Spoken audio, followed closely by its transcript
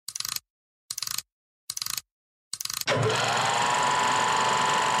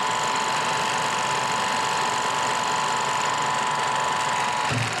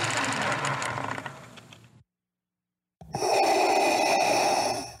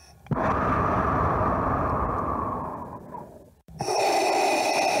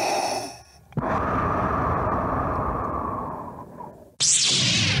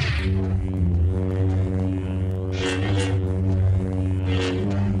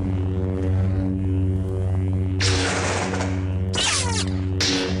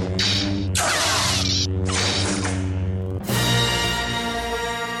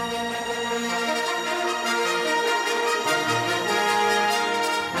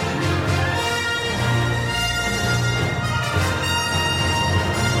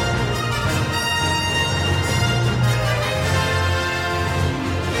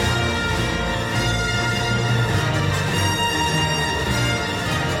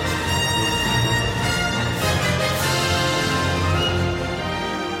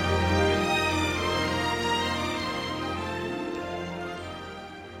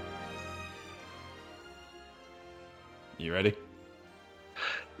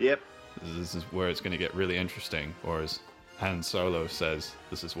Yep. This is where it's going to get really interesting, or as Han Solo says,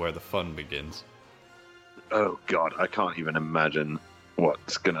 this is where the fun begins. Oh God, I can't even imagine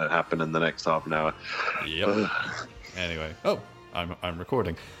what's going to happen in the next half an hour. Yep. Anyway, I'm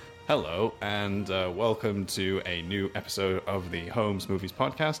recording. Hello, and welcome to a new episode of the Holmes Movies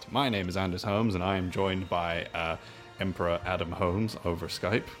Podcast. My name is Anders Holmes, and I am joined by Emperor Adam Holmes over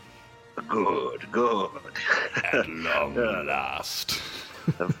Skype. Good. At long last.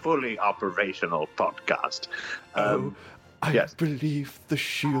 A fully operational podcast. I yes. believe the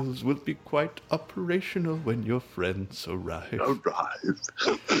shields will be quite operational when your friends arrive.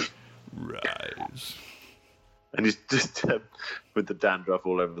 Rise. And he's just with the dandruff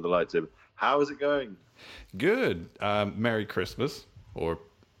all over the lightsaber. How is it going? Good. Merry Christmas. Or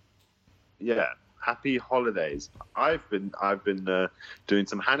Yeah, happy holidays. I've been doing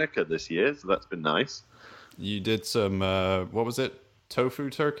some Hanukkah this year, so that's been nice. you did some, what was it? Tofu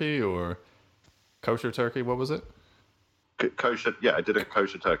turkey or kosher turkey? What was it? Kosher, yeah, I did a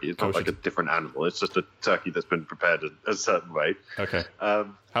kosher turkey. It's not like a different animal. It's just a turkey that's been prepared a certain way. Okay. How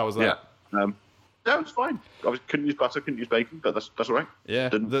was that? Yeah. No, it was fine. Couldn't use butter, couldn't use bacon, but that's all right. Yeah.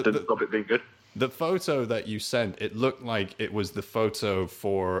 Didn't stop it being good. The photo that you sent, it looked like it was the photo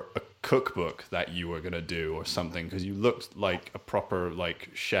for a cookbook that you were going to do or something, because you looked like a proper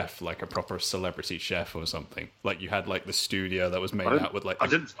chef, like a proper celebrity chef or something. Like you had like the studio that was made out with like... I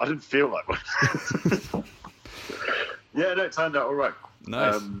didn't feel like one. Yeah, no, it turned out all right.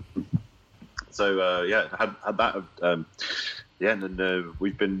 Nice. Yeah, had that. Yeah, and then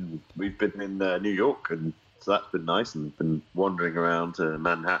we've been in New York, and so that's been nice, and been wandering around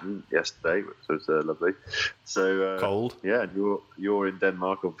Manhattan yesterday, which was lovely. So Cold. Yeah, you're in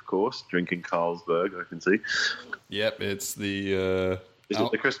Denmark, of course, drinking Carlsberg. I can see. Yep, it's the... Is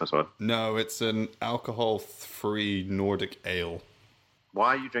it the Christmas one? No, it's an alcohol-free Nordic ale.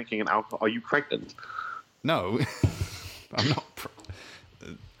 Why are you drinking an alcohol? Are you pregnant? No, I'm not.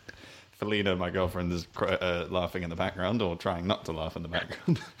 Felina, my girlfriend, is laughing in the background, or trying not to laugh in the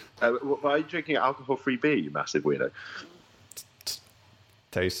background. Why are you drinking alcohol-free beer, you massive weirdo?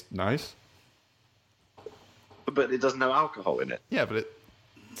 Tastes nice. But it doesn't have alcohol in it. Yeah, but it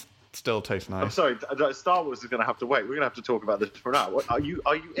still tastes nice. I'm sorry, Star Wars is going to have to wait. We're going to have to talk about this for now. Are you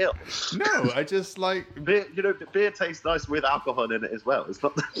ill? No, I just like... Beer, beer tastes nice with alcohol in it as well. It's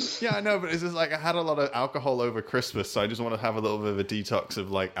not... Yeah, I know, but it's just like I had a lot of alcohol over Christmas, so I just want to have a little bit of a detox of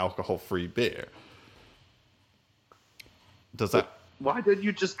like alcohol-free beer. Does that... Why don't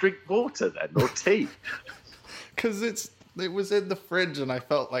you just drink water then, or tea? Because it was in the fridge and I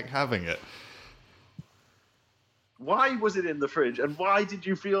felt like having it. Why was it in the fridge, and why did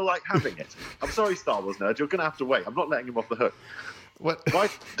you feel like having it? I'm sorry, Star Wars nerd, you're going to have to wait. I'm not letting him off the hook. What?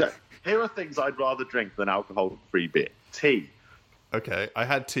 Here are things I'd rather drink than alcohol-free beer. Tea. Okay, I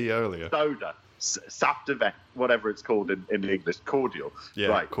had tea earlier. Soda. Saptivec, whatever it's called in English. Cordial. Yeah,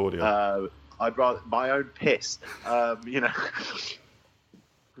 right. cordial. I'd rather... My own piss.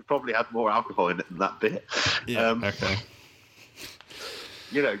 We probably had more alcohol in it than that beer. Yeah,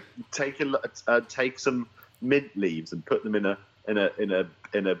 okay. Take some mint leaves and put them in a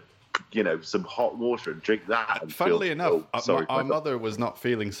some hot water and drink that. And Funnily enough, our mother was not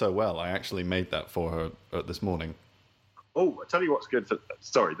feeling so well. I actually made that for her this morning. Oh, I tell you what's good for...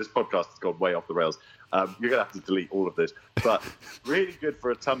 Sorry, this podcast has gone way off the rails. You're going to have to delete all of this. But really good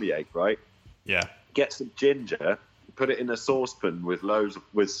for a tummy ache, right? Yeah. Get some ginger, put it in a saucepan with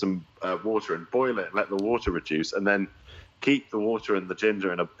some water, and boil it and let the water reduce, and then keep the water and the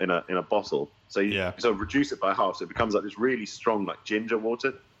ginger in a bottle. So reduce it by half, so it becomes like this really strong like ginger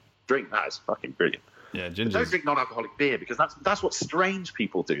water. Drink that. It's fucking brilliant. Yeah, ginger. Don't drink non-alcoholic beer, because that's what strange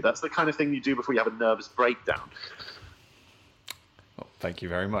people do. That's the kind of thing you do before you have a nervous breakdown. Well, thank you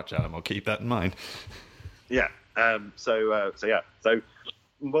very much, Adam. I'll keep that in mind. Yeah. So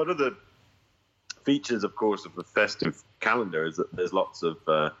one of the features, of course, of the festive calendar is that there's lots of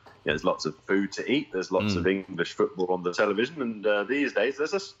food to eat. There's lots of English football on the television, and these days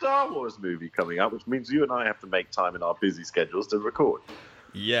there's a Star Wars movie coming out, which means you and I have to make time in our busy schedules to record.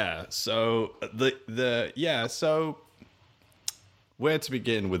 Yeah. So So where to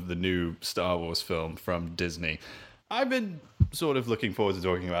begin with the new Star Wars film from Disney? I've been sort of looking forward to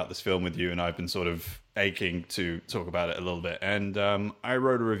talking about this film with you, and I've been sort of aching to talk about it a little bit. And I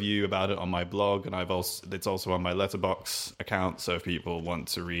wrote a review about it on my blog, and it's also on my Letterboxd account. So if people want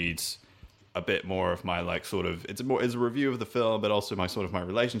to read a bit more of my it's a review of the film, but also my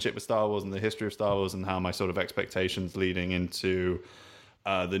relationship with Star Wars and the history of Star Wars, and how my sort of expectations leading into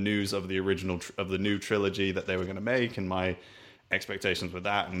the news of the new trilogy that they were going to make, and my expectations with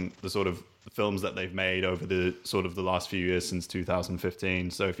that and the sort of films that they've made over the sort of the last few years since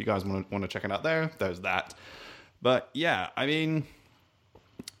 2015. So if you guys want to check it out there's that. But yeah, I mean,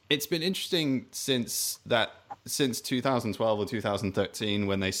 it's been interesting since 2012 or 2013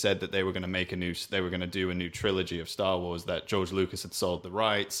 when they said that they were going to do a new trilogy of Star Wars, that George Lucas had sold the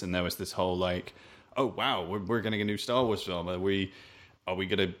rights, and there was this whole like, oh wow, we're getting a new Star Wars film. Are we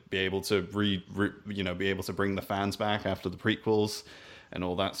going to be able to be able to bring the fans back after the prequels and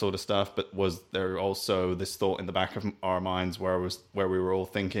all that sort of stuff? But was there also this thought in the back of our minds where we were all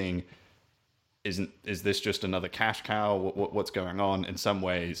thinking, is this just another cash cow? What's going on? In some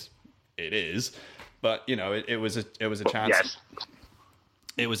ways, it is, but it was a chance. Yes.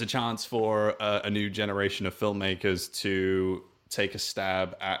 It was a chance for a new generation of filmmakers to take a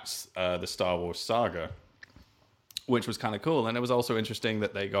stab at the Star Wars saga, which was kind of cool. And it was also interesting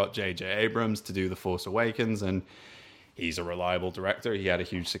that they got J.J. Abrams to do The Force Awakens, and he's a reliable director. He had a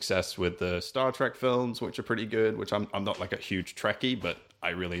huge success with the Star Trek films, which are pretty good, which I'm not like a huge Trekkie, but I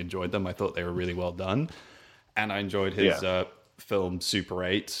really enjoyed them. I thought they were really well done. And I enjoyed his film Super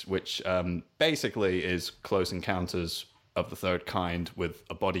 8, which basically is Close Encounters of the Third Kind with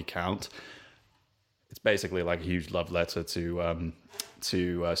a body count. It's basically like a huge love letter to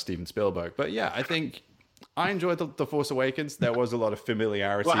Steven Spielberg. But yeah, I think I enjoyed the Force Awakens. There was a lot of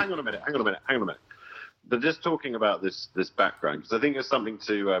familiarity. Well, hang on a minute. But just talking about this background, because I think there's something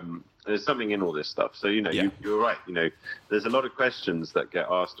there's something in all this stuff. So you're right. There's a lot of questions that get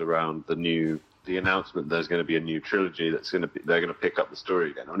asked around the announcement. There's going to be a new trilogy they're going to pick up the story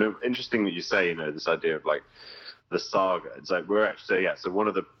again. I know, interesting that you say this idea of like the saga. It's like we're actually so one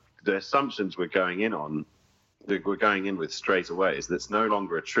of the assumptions we're going in with straight away is that it's no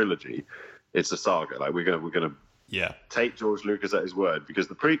longer a trilogy, it's a saga. Like we're gonna take George Lucas at his word, because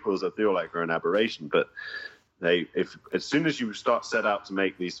the prequels I feel like are an aberration, but as soon as you set out to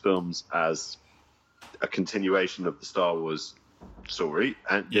make these films as a continuation of the Star Wars story,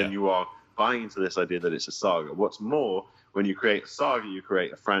 and then you are buying into this idea that it's a saga. What's more, when you create a saga, you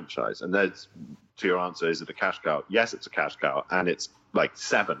create a franchise, and that's, to your answer, is it a cash cow? Yes, it's a cash cow, and it's like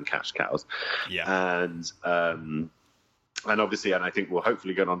 7 cash cows. Yeah. And obviously, and I think we'll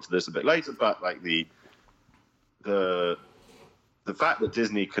hopefully get onto this a bit later, but like the fact that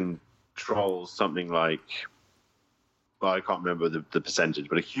Disney controls something like, well, I can't remember the percentage,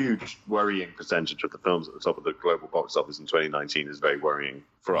 but a huge worrying percentage of the films at the top of the global box office in 2019 is very worrying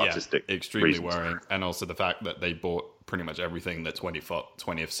for artistic extremely reasons. Worrying. And also the fact that they bought pretty much everything that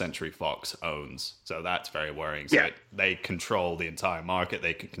 20th Century Fox owns. So that's very worrying. So they control the entire market.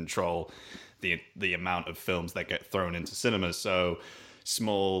 They can control the amount of films that get thrown into cinemas. So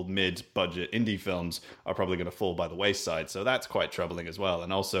small, mid-budget indie films are probably going to fall by the wayside. So that's quite troubling as well.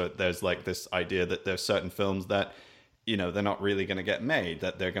 And also there's like this idea that there's certain films that they're not really going to get made,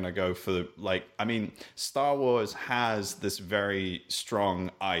 that they're going to go for Star Wars has this very strong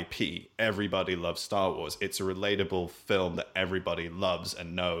IP. Everybody loves Star Wars. It's a relatable film that everybody loves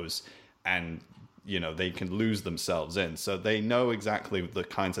and knows, and they can lose themselves in. So they know exactly the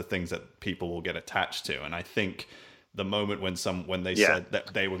kinds of things that people will get attached to. And I think the moment when they said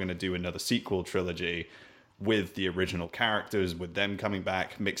that they were going to do another sequel trilogy with the original characters, with them coming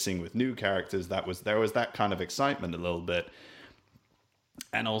back, mixing with new characters, there was that kind of excitement a little bit.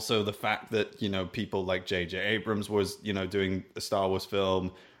 And also the fact that, people like J.J. Abrams was, doing a Star Wars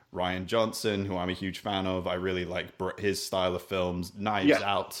film, Rian Johnson, who I'm a huge fan of. I really like his style of films. Knives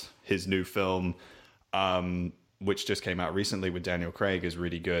Out, his new film, which just came out recently with Daniel Craig, is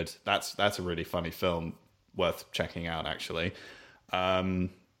really good. That's a really funny film, worth checking out, actually.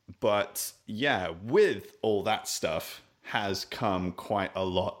 But yeah, with all that stuff has come quite a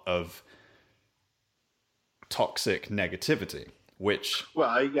lot of toxic negativity, which...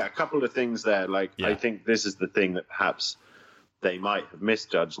 Well, a couple of things there. I think this is the thing that perhaps they might have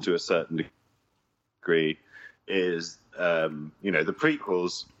misjudged to a certain degree is, the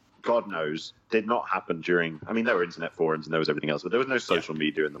prequels, God knows, did not happen during... I mean, there were internet forums and there was everything else, but there was no social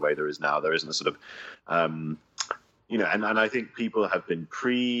media in the way there is now. There isn't a sort of... and I think people have been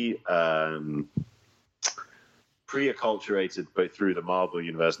pre-acculturated both through the Marvel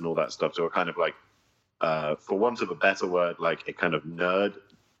universe and all that stuff to a kind of like, for want of a better word, like a kind of nerd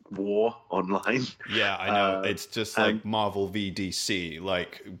war online. Yeah, I know. It's just like Marvel v DC.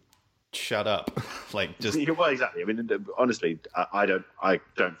 Like, shut up. Like, just... Well, exactly. I mean, honestly, I don't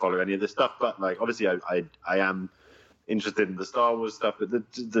follow any of this stuff, but like, obviously, I am interested in the Star Wars stuff. But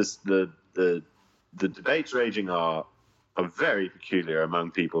the debates raging are very peculiar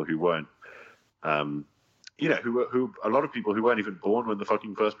among people who weren't, who a lot of people who weren't even born when the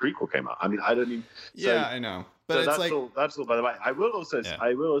fucking first prequel came out. I mean, I don't even... Yeah, I know. But so it's that's like, all. That's all. By the way, I will also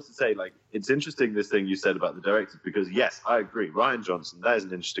say, like, it's interesting this thing you said about the directors, because yes, I agree. Rian Johnson, that is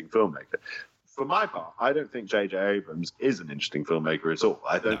an interesting filmmaker. For my part, I don't think J.J. Abrams is an interesting filmmaker at all.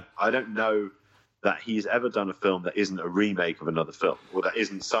 I don't know that he's ever done a film that isn't a remake of another film, or that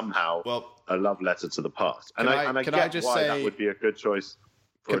isn't somehow a love letter to the past. And I get why that would be a good choice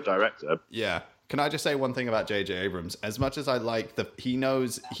for a director. Yeah. Can I just say one thing about J.J. Abrams? As much as I like he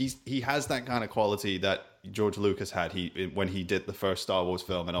knows he has that kind of quality that George Lucas had. When he did the first Star Wars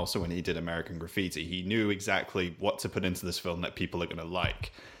film, and also when he did American Graffiti, he knew exactly what to put into this film that people are going to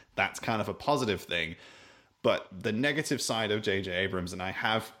like. That's kind of a positive thing. But the negative side of J.J. Abrams, and I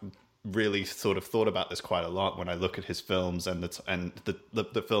have really sort of thought about this quite a lot when I look at his films and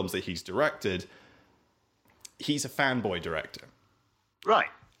the films that he's directed. He's a fanboy director, right?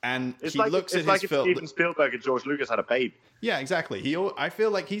 And it's he like, looks it's at like his if film. Steven Spielberg and George Lucas had a baby. Yeah, exactly. I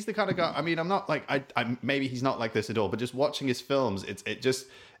feel like he's the kind of guy. I mean, I'm not like I maybe he's not like this at all. But just watching his films, it just,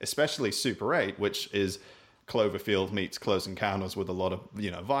 especially Super 8, which is Cloverfield meets Close Encounters with a lot of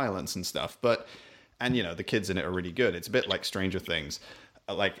violence and stuff. And the kids in it are really good. It's a bit like Stranger Things.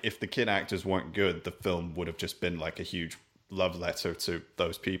 Like, if the kid actors weren't good, the film would have just been like a huge love letter to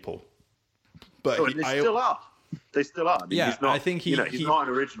those people. But they still are. They still are. I mean, yeah, he's not, I think he's not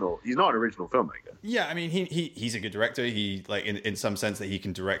an original. He's not an original filmmaker. Yeah, I mean, he's a good director. He, like, in some sense, that he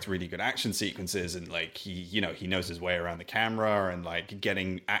can direct really good action sequences, and like he knows his way around the camera and like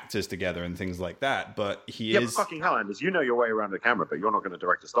getting actors together and things like that. But he is but fucking hell, Anders, you know your way around the camera, but you're not going to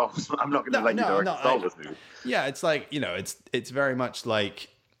direct a Star Wars. I'm not going to let you direct a Star Wars movie. Yeah, it's like it's very much like.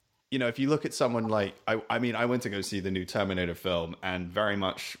 If you look at someone like, I mean, I went to go see the new Terminator film, and very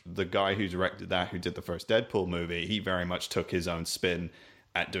much the guy who directed that, who did the first Deadpool movie, he very much took his own spin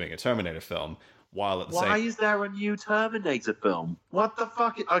at doing a Terminator film. While at the Why is there a new Terminator film? What the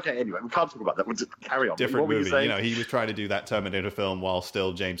fuck? Okay, anyway, we can't talk about that. We'll just carry on. Different movie. He was trying to do that Terminator film while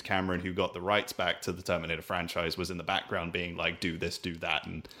still James Cameron, who got the rights back to the Terminator franchise, was in the background being like, do this, do that,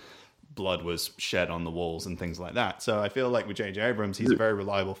 and blood was shed on the walls and things like that. So I feel like with J.J. Abrams, he's a very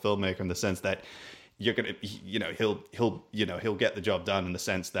reliable filmmaker in the sense that you're gonna, he'll get the job done in the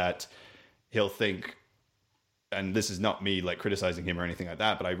sense that he'll think. And this is not me like criticizing him or anything like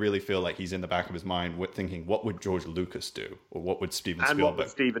that, but I really feel like he's in the back of his mind thinking, what would George Lucas do, or what would Steven Spielberg? What would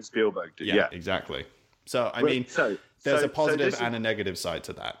Steven Spielberg do? Yeah, exactly. So I mean, there's a positive and a negative side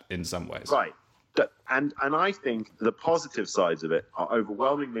to that in some ways, right? And I think the positive sides of it are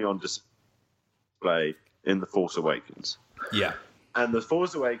overwhelmingly on display in The Force Awakens. Yeah. And The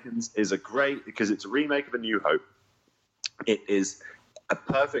Force Awakens is because it's a remake of A New Hope. It is a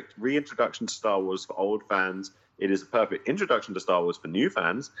perfect reintroduction to Star Wars for old fans. It is a perfect introduction to Star Wars for new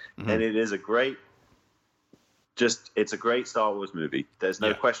fans. Mm-hmm. And it is it's a great Star Wars movie. There's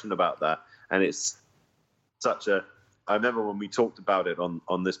no question about that. And it's I remember when we talked about it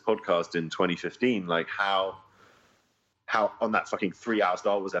on this podcast in 2015, like how on that fucking 3-hour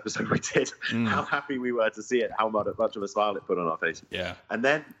Star Wars episode we did, how happy we were to see it, how much of a smile it put on our faces. Yeah. And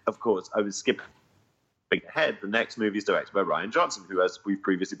then, of course, I was skipping ahead. The next movie is directed by Rian Johnson, who, as we've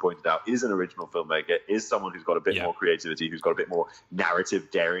previously pointed out, is an original filmmaker, is someone who's got a bit more creativity, who's got a bit more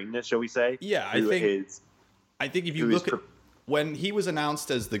narrative daringness, shall we say? Yeah, I think if you look at when he was announced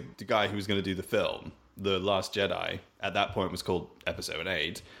as the guy who was going to do the film, The Last Jedi, at that point was called Episode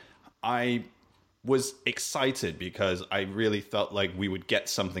 8, I was excited because I really felt like we would get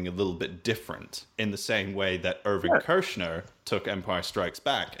something a little bit different, in the same way that Irving Kershner took Empire Strikes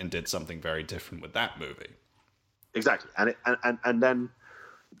Back and did something very different with that movie. Exactly. And then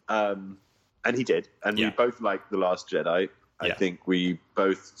he did. And we both liked The Last Jedi. I think we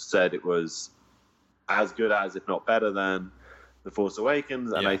both said it was as good as, if not better than, The Force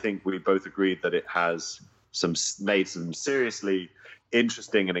Awakens, and I think we both agreed that it has made some seriously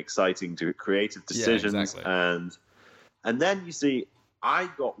interesting and exciting creative decisions. Yeah, exactly. And then you see, I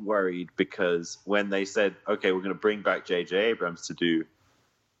got worried because when they said, okay, we're going to bring back J.J. Abrams to do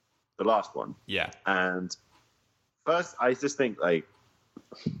the last one. Yeah. And first, I just think like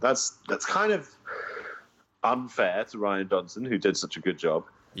that's kind of unfair to Rian Johnson, who did such a good job.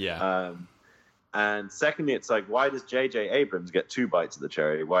 Yeah. And secondly, it's like, why does J.J. Abrams get 2 bites of the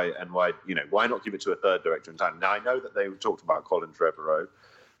cherry? Why not give it to a third director in time? Now, I know that they talked about Colin Trevorrow,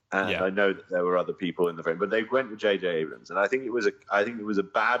 and I know that there were other people in the frame, but they went with J.J. Abrams, and I think it was a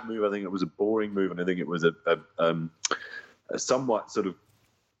bad move. I think it was a boring move, and I think it was a somewhat sort of,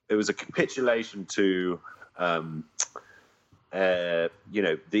 it was a capitulation to the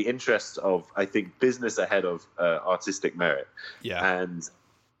interests of, I think, business ahead of artistic merit. Yeah.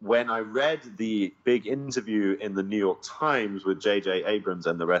 when I read the big interview in the New York Times with J.J. Abrams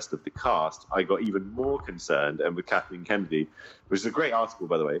and the rest of the cast, I got even more concerned, and with Kathleen Kennedy, which is a great article,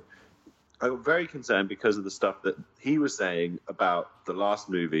 by the way. I got very concerned because of the stuff that he was saying about the last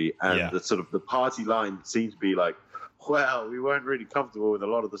movie, and the sort of the party line seemed to be like, well, we weren't really comfortable with a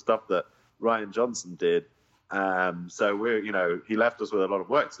lot of the stuff that Rian Johnson did. So we're, he left us with a lot of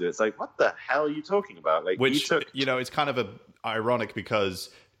work to do. It's like, what the hell are you talking about? Like, which, it's kind of ironic because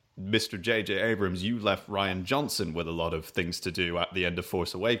Mr. J.J. Abrams, you left Rian Johnson with a lot of things to do at the end of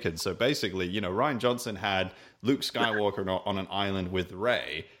Force Awakens. So basically, Rian Johnson had Luke Skywalker on an island with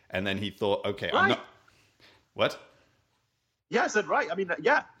Rey, and then he thought, okay, right. I'm not... What? Yeah, I said right. I mean,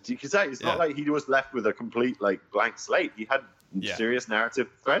 yeah, because it's not like he was left with a complete blank slate. He had serious narrative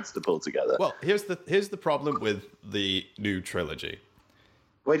threads to pull together. Well, here's the problem with the new trilogy.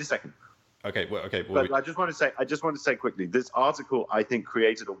 Wait a second. Okay. But I just want to say quickly. This article, I think,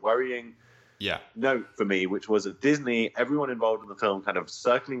 created a worrying note for me, which was at Disney, everyone involved in the film kind of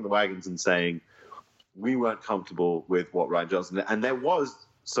circling the wagons and saying we weren't comfortable with what Rian Johnson did, and there was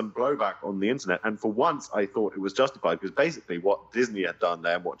some blowback on the internet, and for once I thought it was justified, because basically what Disney had done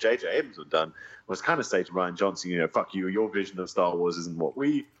there and what J.J. Abrams had done was kind of say to Rian Johnson, fuck you, your vision of Star Wars isn't what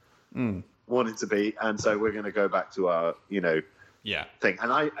we want it to be, and so we're going to go back to our, thing.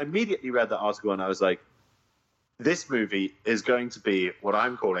 And I immediately read that article and I was like, this movie is going to be what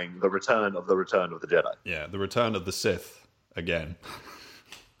I'm calling the return of the Jedi. Yeah, the return of the Sith again.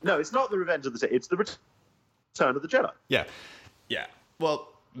 No, it's not the revenge of the Sith, it's the return of the Jedi. Yeah. Well,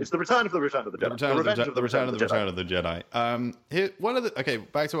 it's the return of the Return of the Jedi. The return of the Jedi. Here,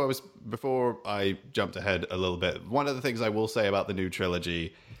 back to what I was before I jumped ahead a little bit. One of the things I will say about the new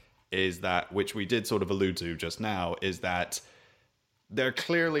trilogy is that, which we did sort of allude to just now, is that there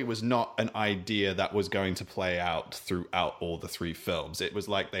clearly was not an idea that was going to play out throughout all the three films. It was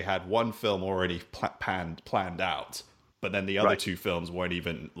like they had one film already planned out, but then the other two films weren't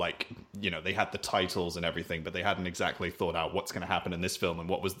even they had the titles and everything, but they hadn't exactly thought out what's going to happen in this film and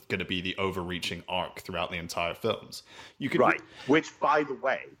what was going to be the overreaching arc throughout the entire films. Which by the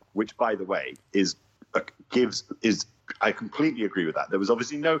way is I completely agree with that. There was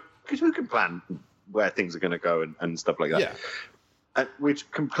obviously because who can plan where things are going to go and stuff like that. Yeah. Which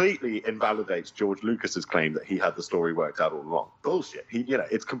completely invalidates George Lucas's claim that he had the story worked out all along. Bullshit.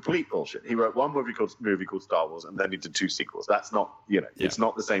 It's complete bullshit. He wrote one movie called Star Wars, and then he did two sequels. That's not, it's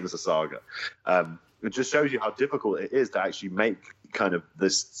not the same as a saga. It just shows you how difficult it is to actually make kind of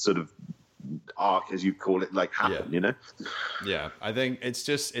this sort of arc, as you call it, happen. Yeah, I think it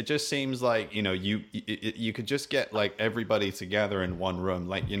just seems like you could just get everybody together in one room.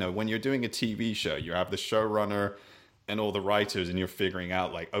 When you're doing a TV show, you have the showrunner and all the writers, and you're figuring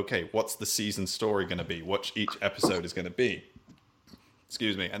out okay, what's the season story going to be? What each episode is going to be?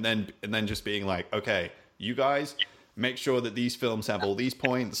 Excuse me. And then just being okay, you guys make sure that these films have all these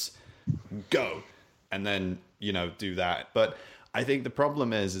points. Go. And then, do that. But I think the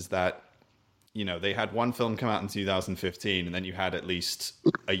problem is that, they had one film come out in 2015, and then you had at least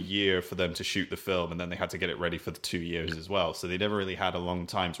a year for them to shoot the film, and then they had to get it ready for the 2 years as well. So they never really had a long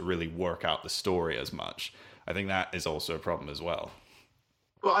time to really work out the story as much. I think that is also a problem as well.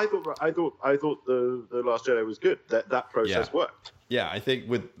 Well, I thought the Last Jedi was good. That process worked. Yeah, I think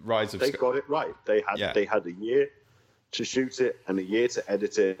with Rise of they got it right. They had a year to shoot it and a year to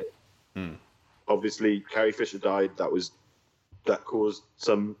edit it. Obviously, Carrie Fisher died. That caused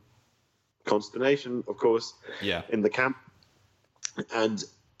some consternation, of course. Yeah. In the camp, and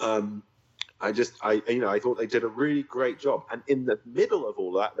I thought they did a really great job. And in the middle of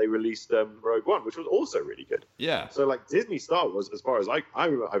all that, they released Rogue One, which was also really good. Yeah. So Disney Star Wars, as far as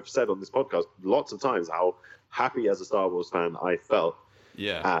I've said on this podcast lots of times how happy as a Star Wars fan I felt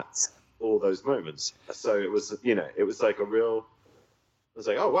at all those moments. So it was, it was like a real, I was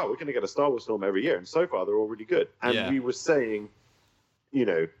like, oh wow, we're going to get a Star Wars film every year. And so far they're all really good. And we were saying, we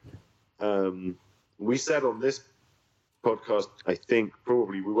said on this podcast, I think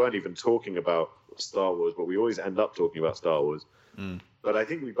probably we weren't even talking about Star Wars, but we always end up talking about Star Wars. But I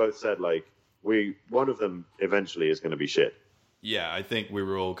think we both said one of them eventually is going to be shit. Yeah, I think we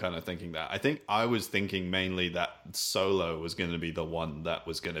were all kind of thinking that. I think I was thinking mainly that Solo was going to be the one that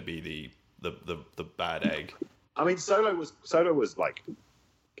was going to be the bad egg. I mean, Solo was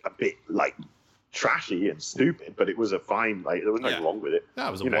a bit trashy and stupid, but it was a fine, there was nothing wrong with it. That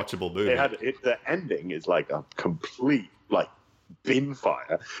was a watchable movie. The ending is a complete bin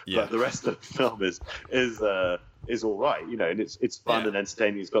fire, but the rest of the film is all right, and it's fun and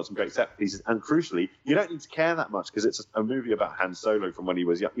entertaining. It's got some great set pieces, and crucially, you don't need to care that much because it's a movie about Han Solo from when he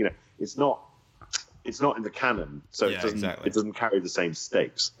was young. It's not it's not in the canon, so Yeah, exactly. it doesn't carry the same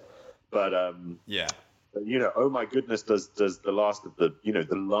stakes. But Yeah. you know, oh my goodness, does the last of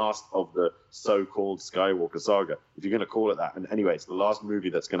the so-called Skywalker saga, if you're going to call it that, and anyway, it's the last movie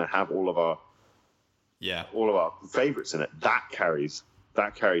that's going to have all of our favorites in it. That carries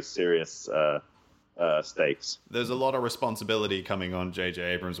serious stakes. There's a lot of responsibility coming on J.J.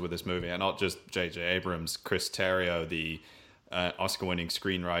 Abrams with this movie, and not just J.J. Abrams. Chris Terrio, the Oscar-winning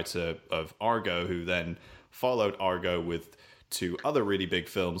screenwriter of Argo, who then followed Argo with 2 other really big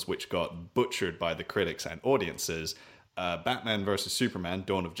films which got butchered by the critics and audiences, Batman vs. Superman,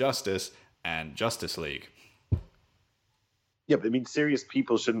 Dawn of Justice, and Justice League. Yeah, but I mean, serious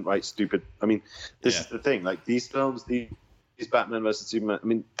people shouldn't write stupid... I mean, this is the thing. Like, these films, these Batman vs. Superman, I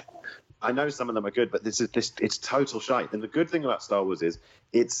mean, I know some of them are good, but it's total shite. And the good thing about Star Wars is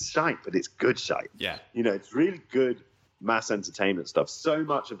it's shite, but it's good shite. Yeah. You know, it's really good mass entertainment stuff. So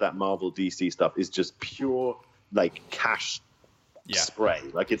much of that Marvel DC stuff is just pure, like, cash spray.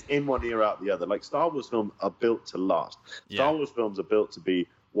 Like, it's in one ear, out the other. Like, Star Wars films are built to last. Star Wars films are built to be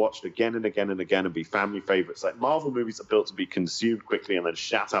watched again and again and again and be family favorites. Like, Marvel movies are built to be consumed quickly and then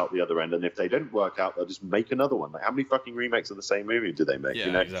shat out the other end. And if they don't work out, they'll just make another one. Like, how many fucking remakes of the same movie do they make? Yeah,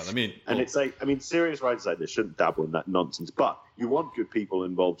 you know? exactly. It's like, I mean, serious writers like this shouldn't dabble in that nonsense. But you want good people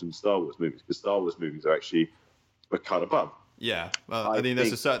involved in Star Wars movies, because Star Wars movies are actually a cut above. Yeah, well, I mean,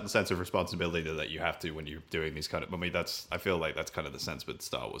 there's a certain sense of responsibility that you have to when you're doing these kind of... I mean, I feel like that's kind of the sense with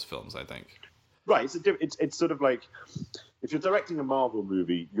Star Wars films, I think. Right, it's sort of like, if you're directing a Marvel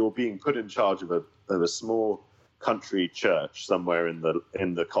movie, you're being put in charge of a small country church somewhere in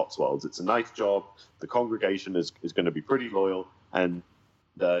the Cotswolds. It's a nice job. The congregation is going to be pretty loyal, and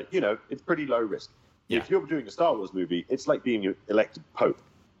you know, it's pretty low risk. Yeah. If you're doing a Star Wars movie, it's like being elected Pope.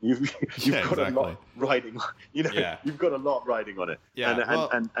 You've got a lot riding, you know. You've got a lot riding on it. Yeah,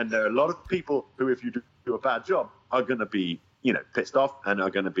 and there are a lot of people who, if you do a bad job, are going to be, you know, pissed off and are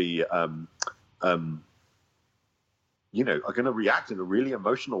going to be, you know, are going to react in a really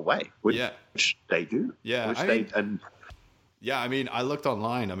emotional way, which they do. Yeah, I mean, I looked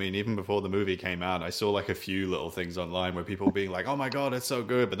online. I mean, even before the movie came out, I saw like a few little things online where people were being like, "Oh my god, it's so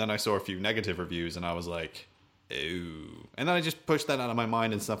good," but then I saw a few negative reviews, and I was like, "Ew," and then I just pushed that out of my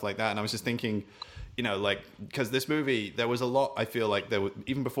mind and stuff like that. And I was just thinking, you know, like, because this movie, there was a lot. I feel like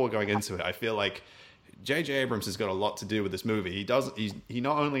even before going into it, I feel like J.J. Abrams has got a lot to do with this movie. He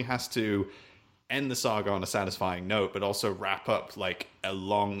not only has to end the saga on a satisfying note, but also wrap up like a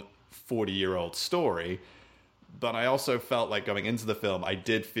long 40-year-old story. But I also felt like going into the film, I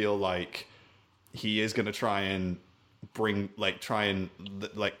did feel like he is going to try and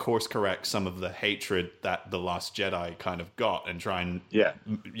course correct some of the hatred that The Last Jedi kind of got, and try and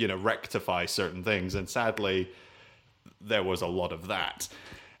you know, rectify certain things. And sadly, there was a lot of that.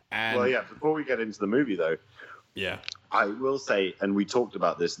 And well, yeah, before we get into the movie though, I will say, and we talked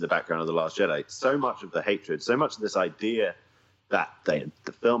about this in the background of The Last Jedi, so much of the hatred, so much of this idea that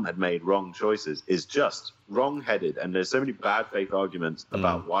the film had made wrong choices is just wrong-headed, and there's so many bad faith arguments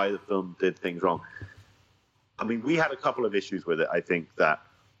about why the film did things wrong. I mean, we had a couple of issues with it. I think that,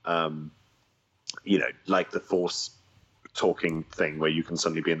 you know, like the Force talking thing where you can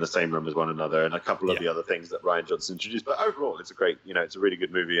suddenly be in the same room as one another, and a couple of the other things that Rian Johnson introduced. But overall, it's a great, you know, it's a really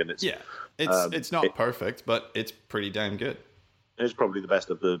good movie, and it's not perfect, but it's pretty damn good. It's probably the best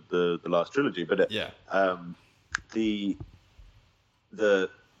of the last trilogy. But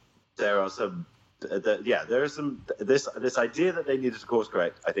there are some this idea that they needed to course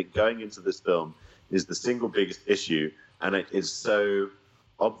correct. I think going into this film is the single biggest issue, and it is so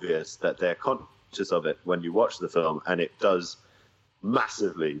obvious that they're conscious of it when you watch the film, and it does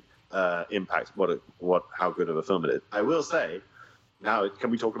massively impact how good of a film it is. I will say, now,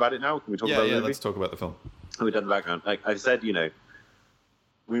 can we talk about it now? Can we talk about the movie? Let's talk about the film. We've done the background. Like I said, you know,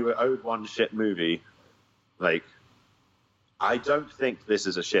 we were owed one shit movie. Like, I don't think this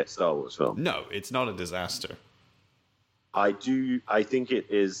is a shit Star Wars film. No, it's not a disaster. I think it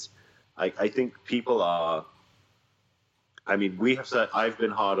is. I think people are. I mean, we have said I've been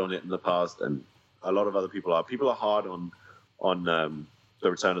hard on it in the past, and a lot of other people are. People are hard on the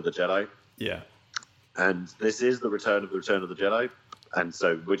Return of the Jedi. Yeah. And this is the Return of the Jedi, and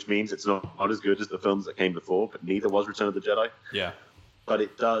so which means it's not as good as the films that came before, but neither was Return of the Jedi. Yeah. But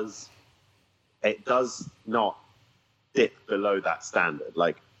it does not dip below that standard.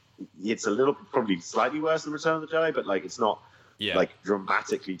 Like, it's a little, probably slightly worse than Return of the Jedi, but like it's not like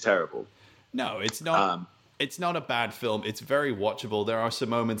dramatically terrible. No, it's not. it's not a bad film. It's very watchable. There are some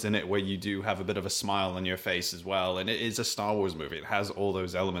moments in it where you do have a bit of a smile on your face as well, and it is a Star Wars movie. It has all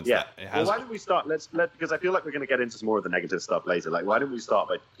those elements. Yeah. That it has. Well, why don't we start? Because I feel like we're going to get into some more of the negative stuff later. Like, why don't we start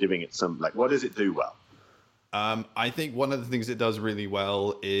by giving it some, like, what does it do well? I think one of the things it does really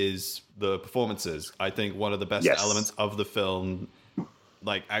well is the performances. I think one of the best elements of the film,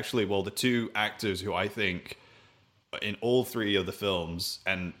 like, actually, well, the two actors who I think in all three of the films,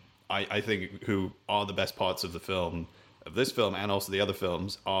 and I think who are the best parts of the film, of this film and also the other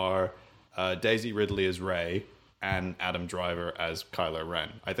films, are Daisy Ridley as Rey and Adam Driver as Kylo Ren.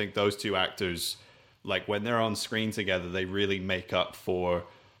 I think those two actors, like, when they're on screen together, they really make up for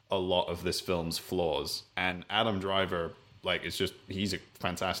a lot of this film's flaws. And Adam Driver, like, it's just, he's a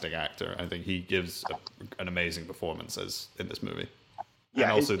fantastic actor. I think he gives an amazing performance in this movie. Yeah,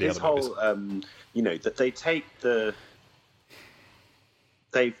 and also his whole, that they take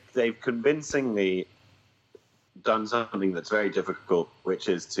they've convincingly done something that's very difficult, which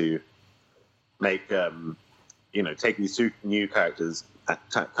is to make, take these two new characters,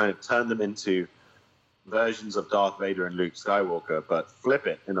 kind of turn them into versions of Darth Vader and Luke Skywalker, but flip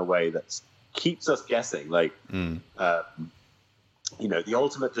it in a way that keeps us guessing. Like, the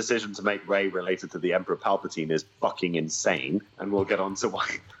ultimate decision to make Rey related to the Emperor Palpatine is fucking insane, and we'll get on to why.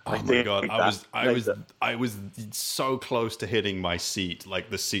 Oh my god, I was so close to hitting my seat,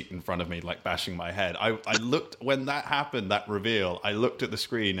 like the seat in front of me, like bashing my head. I looked when that happened, that reveal. I looked at the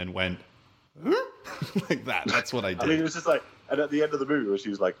screen and went, huh? Like that. That's what I did. I mean, it was just like, and at the end of the movie, where she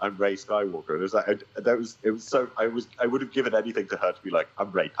was like, "I'm Rey Skywalker," and it was like, it was so. I would have given anything to her to be like,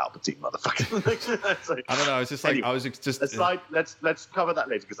 "I'm Rey Palpatine, motherfucker." Like, I don't know. I was just like, anyway, I was just aside. Let's cover that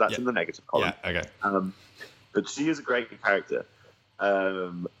later because that's in the negative column. Yeah. Okay. But she is a great character.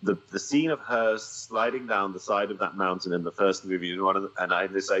 The scene of her sliding down the side of that mountain in the first movie is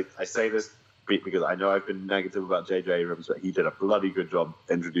I say this because I know I've been negative about J.J. Abrams, but he did a bloody good job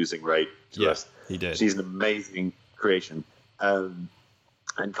introducing Rey to us. He did. She's an amazing creation, and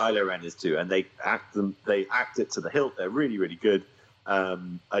Kylo Ren is too. And they act it to the hilt. They're really, really good. I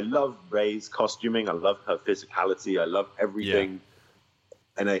love Rey's costuming. I love her physicality. I love everything. Yeah.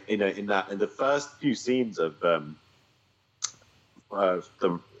 And in the first few scenes of the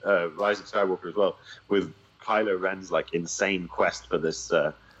Rise of Skywalker as well, with Kylo Ren's like insane quest for this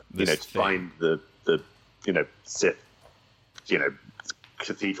to find the Sith,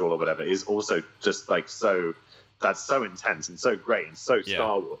 cathedral or whatever, is also just like so. That's so intense and so great and so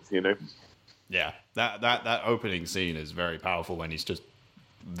Star Wars, Yeah, that opening scene is very powerful when he's just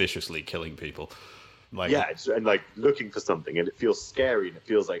viciously killing people. Like, and like looking for something, and it feels scary, and it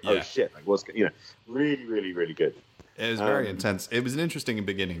feels like, oh shit, like what's really, really, really good. It was very intense. It was an interesting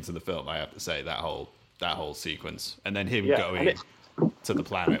beginning to the film, I have to say. That whole sequence, and then him going to the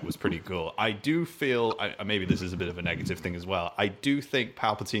planet was pretty cool. I do feel, maybe this is a bit of a negative thing as well, I do think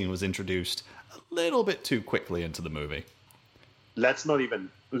Palpatine was introduced a little bit too quickly into the movie. Let's not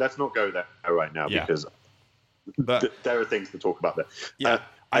go there right now because there are things to talk about there. Yeah,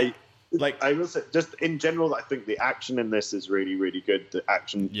 I will say, just in general, I think the action in this is really, really good. The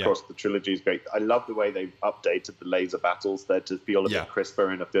action across the trilogy is great. I love the way they've updated the laser battles there to feel a bit crisper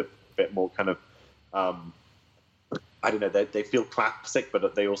and a bit more kind of, I don't know, they feel classic,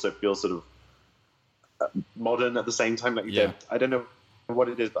 but they also feel sort of modern at the same time. I don't know what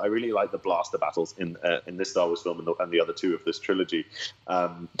it is, but I really like the blaster battles in this Star Wars film and the other two of this trilogy. I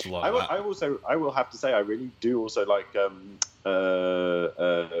will have to say I really do also like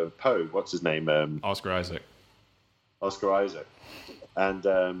Poe. What's his name? Oscar Isaac. And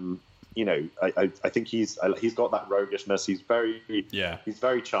I think he's got that roguishness. He's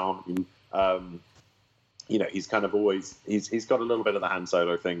very charming. He's kind of always he's got a little bit of the Han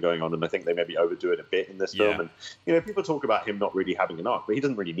Solo thing going on, and I think they maybe overdo it a bit in this film. And people talk about him not really having an arc, but he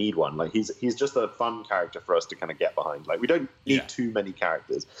doesn't really need one. Like he's just a fun character for us to kind of get behind. Like we don't need too many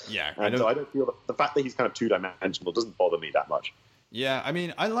characters. Yeah, and so I don't feel the fact that he's kind of two-dimensional doesn't bother me that much. Yeah, I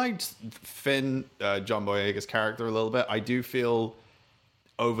mean, I liked Finn, John Boyega's character a little bit. I do feel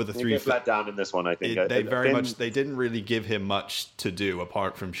over the three, let down in this one. I think they didn't really give him much to do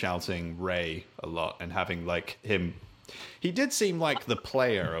apart from shouting Rey a lot and having like him. He did seem like the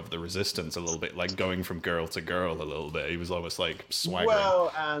player of the Resistance a little bit, like going from girl to girl a little bit. He was almost like swaggering.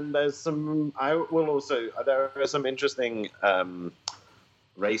 Well, and there are some interesting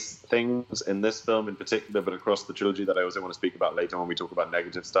race things in this film in particular, but across the trilogy that I also want to speak about later when we talk about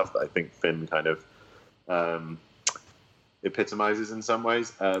negative stuff that I think Finn kind of epitomizes in some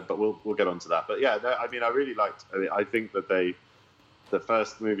ways, but we'll get onto that. But yeah, I really liked. I think that the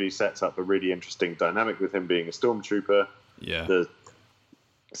first movie sets up a really interesting dynamic with him being a stormtrooper. Yeah. The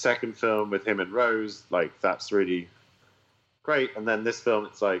second film with him and Rose, like that's really great. And then this film,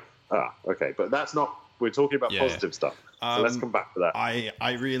 it's like, okay, but that's not. We're talking about positive stuff, so let's come back to that.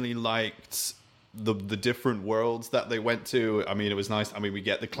 I really liked the different worlds that they went to. I mean, it was nice. I mean, we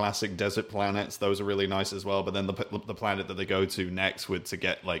get the classic desert planets; those are really nice as well. But then the planet that they go to next to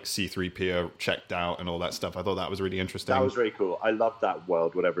get like C-3PO checked out and all that stuff. I thought that was really interesting. That was really cool. I loved that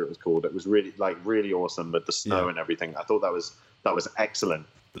world, whatever it was called. It was really really awesome with the snow and everything. I thought that was excellent.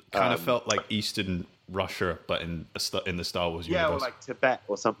 It kind of felt like Eastern Russia, but in the Star Wars universe. Yeah, or like Tibet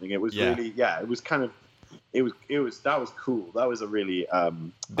or something. It was really, it was kind of, it was that was cool. That was a really, I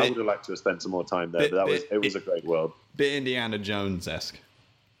would have liked to have spent some more time there. But it was a great world. Bit Indiana Jones-esque.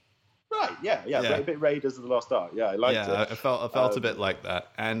 Right. Yeah. A bit Raiders of the Lost Ark. Yeah, I liked it. Yeah, I felt a bit like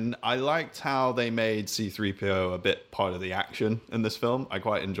that, and I liked how they made C-3PO a bit part of the action in this film. I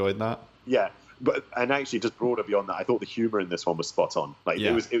quite enjoyed that. Yeah. And actually, just broader beyond that, I thought the humor in this one was spot on. Like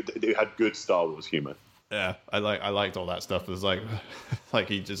it had good Star Wars humor. Yeah, I liked all that stuff. It was like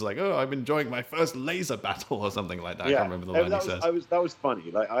he just like, oh, I'm enjoying my first laser battle or something like that. Yeah. I can't remember the line he says. That was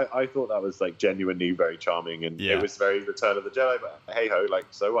funny. Like I thought that was like genuinely very charming, and it was very Return of the Jedi. But hey ho, like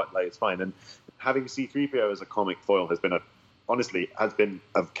so what? Like it's fine. And having C-3PO as a comic foil has been a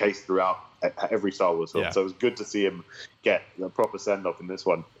case throughout every Star Wars film. So it was good to see him get a proper send off in this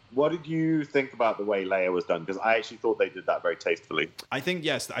one. What did you think about the way Leia was done? Because I actually thought they did that very tastefully. I think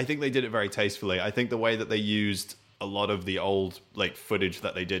they did it very tastefully. I think the way that they used a lot of the old like footage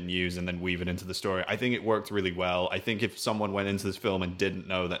that they didn't use and then weave it into the story, I think it worked really well. I think if someone went into this film and didn't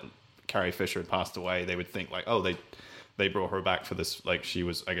know that Carrie Fisher had passed away, they would think like, oh, they brought her back for this, like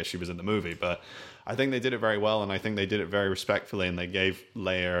I guess she was in the movie. But I think they did it very well, and I think they did it very respectfully, and they gave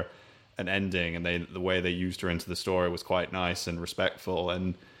Leia an ending, and the way they used her into the story was quite nice and respectful,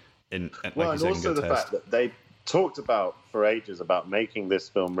 and and also the fact that they talked about for ages about making this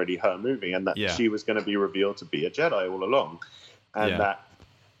film really her movie, and that she was going to be revealed to be a Jedi all along, and that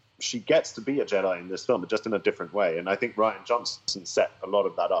she gets to be a Jedi in this film, but just in a different way. And I think Rian Johnson set a lot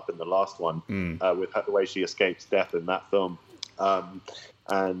of that up in the last one with the way she escapes death in that film.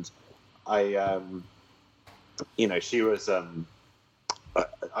 And I, she was.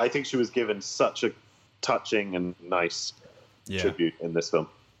 I think she was given such a touching and nice tribute in this film.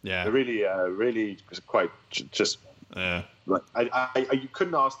 Yeah, really quite just. Like you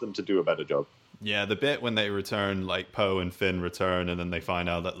couldn't ask them to do a better job. Yeah, the bit when they return, like Poe and Finn return, and then they find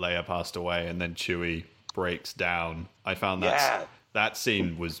out that Leia passed away, and then Chewie breaks down. I found that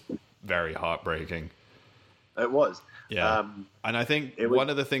scene was very heartbreaking. It was. Yeah, and I think one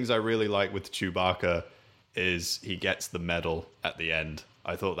of the things I really like with Chewbacca is he gets the medal at the end.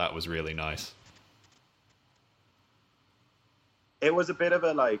 I thought that was really nice. It was a bit of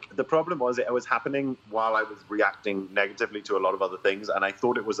the problem was it was happening while I was reacting negatively to a lot of other things, and I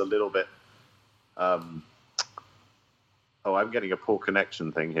thought it was a little bit, I'm getting a poor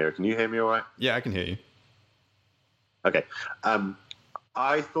connection thing here. Can you hear me all right? Yeah, I can hear you. Okay.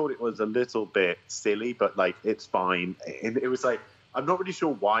 I thought it was a little bit silly, but it's fine. It was I'm not really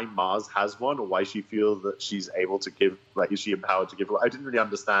sure why Maz has one or why she feels that she's able to give, is she empowered to give? I didn't really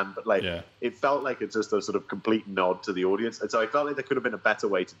understand, but it felt like it's just a sort of complete nod to the audience. And so I felt like there could have been a better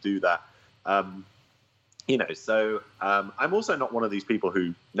way to do that. I'm also not one of these people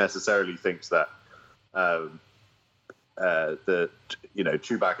who necessarily thinks that,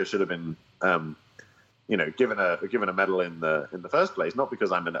 Chewbacca should have been, given a medal in the first place, not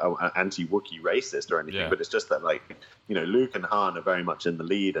because I'm an anti-Wookiee racist or anything, but it's just that Luke and Han are very much in the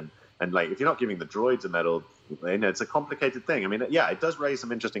lead, and if you're not giving the droids a medal, it's a complicated thing. I mean, it does raise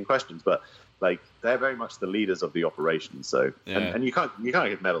some interesting questions, but they're very much the leaders of the operation. So and you can't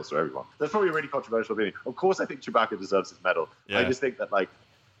give medals to everyone. That's probably a really controversial opinion. Of course, I think Chewbacca deserves his medal. Yeah. I just think that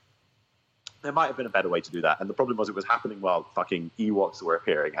there might have been a better way to do that. And the problem was it was happening while fucking Ewoks were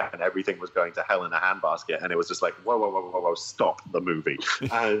appearing and everything was going to hell in a handbasket. And it was just whoa, stop the movie.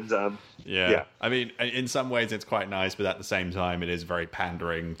 And I mean, in some ways it's quite nice, but at the same time it is very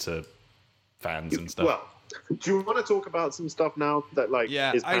pandering to fans and stuff. Well, do you want to talk about some stuff now that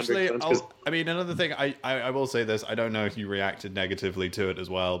is pandering? Actually, another thing, I will say this. I don't know if you reacted negatively to it as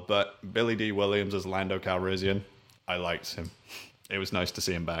well, but Billy D. Williams as Lando Calrissian, I liked him. It was nice to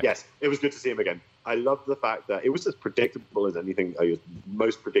see him back. Yes, it was good to see him again. I loved the fact that it was as predictable as anything. His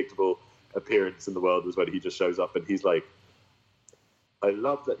most predictable appearance in the world was when he just shows up and he's I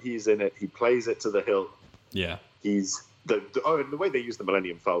love that he's in it. He plays it to the hilt. Yeah. He's and the way they use the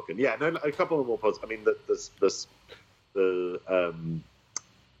Millennium Falcon. Yeah, no, a couple of more positives. I mean,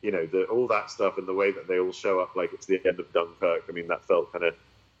 all that stuff and the way that they all show up like it's the end of Dunkirk. I mean, that felt kind of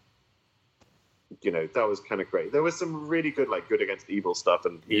that was kind of great. There was some really good, like, good against evil stuff,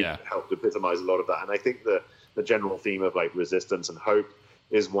 and he helped epitomize a lot of that. And I think the general theme of, like, resistance and hope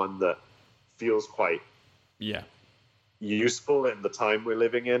is one that feels quite useful in the time we're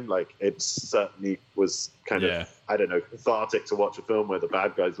living in. Like, it certainly was kind of, I don't know, cathartic to watch a film where the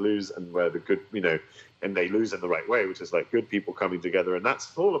bad guys lose and where the good, and they lose in the right way, which is like good people coming together. And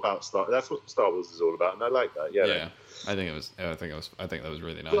that's all about that's what Star Wars is all about. And I like that. Yeah. I think that was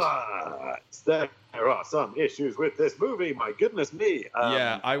really nice. But there are some issues with this movie. My goodness me.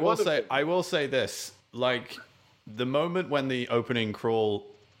 I will say this, like, the moment when the opening crawl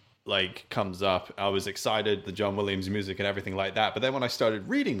like comes up, I was excited, the John Williams music and everything like that. But then when I started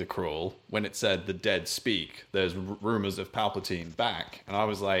reading the crawl, when it said the dead speak, there's rumors of Palpatine back, and I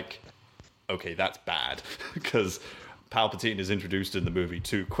was like, okay, that's bad, because Palpatine is introduced in the movie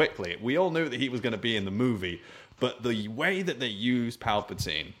too quickly. We all knew that he was going to be in the movie, but the way that they used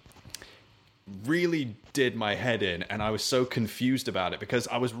Palpatine really did my head in, and I was so confused about it, because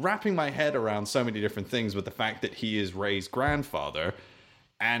I was wrapping my head around so many different things with the fact that he is Rey's grandfather,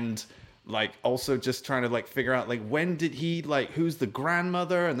 and like also just trying to like figure out like when did he, like, who's the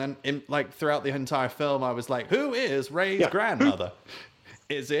grandmother, and then throughout the entire film I was like, who is Rey's grandmother?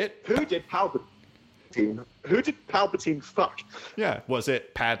 Is it who did Palpatine fuck? Yeah, was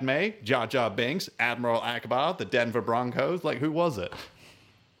it Padme, Jar Jar Binks, Admiral Akbar, the Denver Broncos? Like, who was it?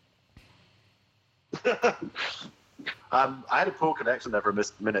 I had a poor connection there for a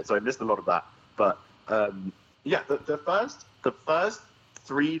minute, so I missed a lot of that. But the first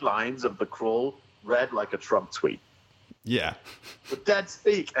 3 lines of the crawl read like a Trump tweet. Yeah. The dead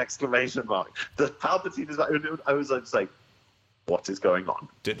speak! Exclamation mark. The Palpatine is like, I was just like, what is going on?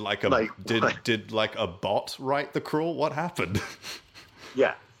 Did a bot write the crawl? What happened?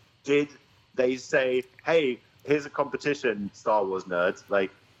 Yeah. Did they say, hey, here's a competition, Star Wars nerds, like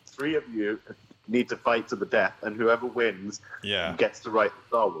 3 of you need to fight to the death, and whoever wins gets to write the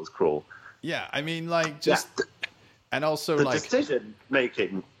Star Wars crawl. Yeah, I mean, like, just... And also, the decision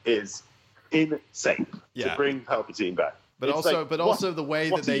making is insane to bring Palpatine back. But also the way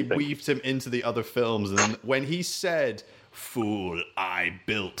that they weaved him into the other films, and when he said, "Fool, I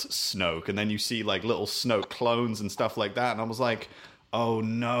built Snoke," and then you see like little Snoke clones and stuff like that, and I was like, "Oh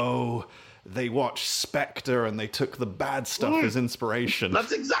no, they watched Spectre and they took the bad stuff as inspiration."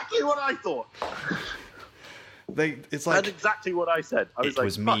 That's exactly what I thought. That's exactly what I said. I was it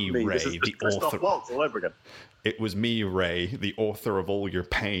was me, Rey, this is the Christoph author. Waltz all over again. It was me, Rey, the author of all your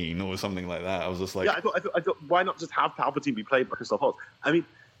pain, or something like that. I was just like, I thought, why not just have Palpatine be played by Christoph Waltz? I mean,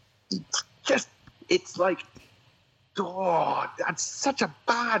 it's like, that's such a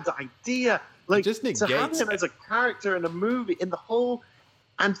bad idea. Like, just to have him as a character in a movie, in the whole,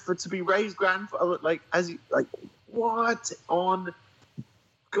 and for to be Rey's grandfather, what on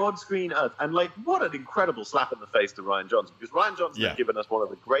God's green earth? And like, what an incredible slap in the face to Rian Johnson, because Rian Johnson has given us one of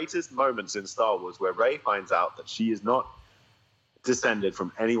the greatest moments in Star Wars where Rey finds out that she is not descended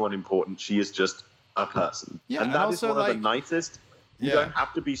from anyone important. She is just a person. Yeah, and that is one of the nicest. You don't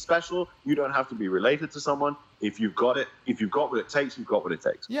have to be special. You don't have to be related to someone. If you've got it, if you've got what it takes, you've got what it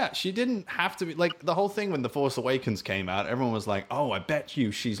takes. Yeah, she didn't have to be, like, the whole thing when The Force Awakens came out, everyone was like, oh, I bet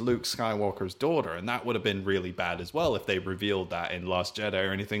you she's Luke Skywalker's daughter. And that would have been really bad as well if they revealed that in Last Jedi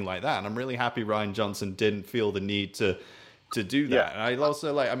or anything like that. And I'm really happy Rian Johnson didn't feel the need to do that. Yeah. And I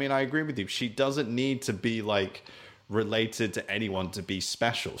also, like, I mean, I agree with you. She doesn't need to be, like, related to anyone to be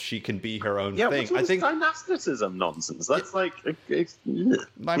special. She can be her own thing. I think dynasticism nonsense. That's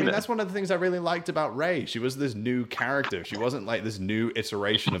that's one of the things I really liked about Rey. She was this new character. She wasn't like this new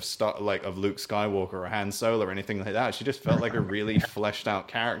iteration of Luke Skywalker or Han Solo or anything like that. She just felt like a really fleshed out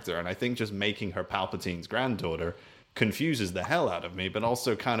character. And I think just making her Palpatine's granddaughter confuses the hell out of me, but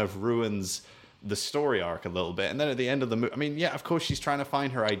also kind of ruins the story arc a little bit. And then at the end of the movie, I mean, yeah, of course she's trying to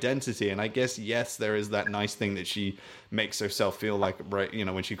find her identity, and I guess, yes, there is that nice thing that she makes herself feel like, right, you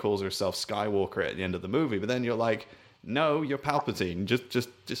know, when she calls herself Skywalker at the end of the movie, but then you're like, no, you're Palpatine,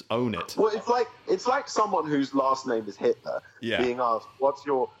 just own it. Well, it's like someone whose last name is Hitler being asked, what's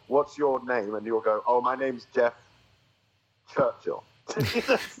your name, and you'll go, oh, my name's Jeff Churchill.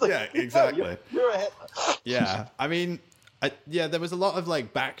 Yeah, exactly. No, you're a Hitler. Yeah, I mean, there was a lot of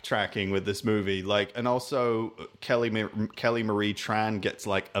like backtracking with this movie, like, and also Kelly Marie Tran gets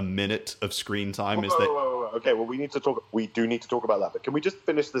like a minute of screen time. Okay, well, we do need to talk about that, but can we just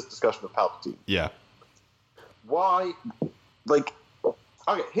finish this discussion of Palpatine? Yeah. Why? Like,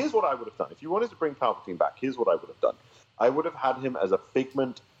 okay, here's what I would have done. If you wanted to bring Palpatine back, here's what I would have done. I would have had him as a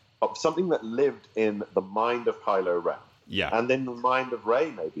figment of something that lived in the mind of Kylo Ren. Yeah. And in the mind of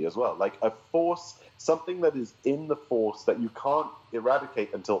Rey, maybe as well. Like a force, something that is in the force that you can't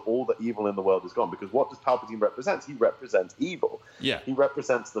eradicate until all the evil in the world is gone. Because what does Palpatine represent? He represents evil. Yeah. He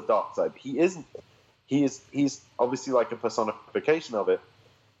represents the dark side. He's obviously like a personification of it.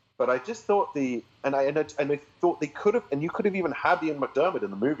 But I just thought I thought they could have, and you could have even had Ian McDiarmid in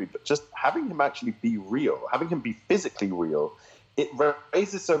the movie, but just having him actually be real, having him be physically real, it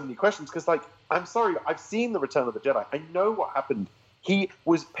raises so many questions. Because, like, I'm sorry, I've seen The Return of the Jedi. I know what happened. He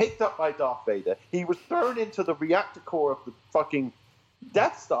was picked up by Darth Vader. He was thrown into the reactor core of the fucking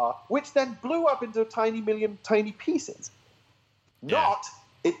Death Star, which then blew up into tiny pieces. Yeah.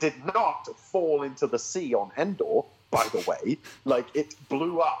 It did not fall into the sea on Endor, by the way. Like, it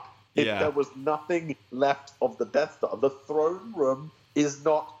blew up. There was nothing left of the Death Star. The throne room is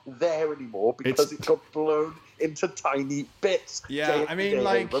not there anymore because it got blown into tiny bits. Yeah, I mean,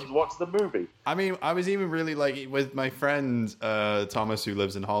 like, watch the movie. I mean, I was even really like with my friend Thomas, who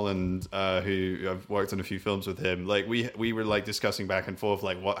lives in Holland, who I've worked on a few films with him. Like, we were like discussing back and forth,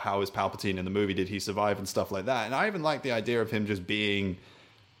 like, how is Palpatine in the movie? Did he survive and stuff like that? And I even like the idea of him just being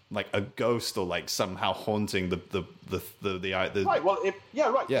like a ghost or like somehow haunting the right. Well, if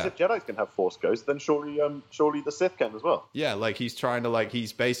Jedi's can have Force ghosts, then surely the Sith can as well. Yeah, like he's trying to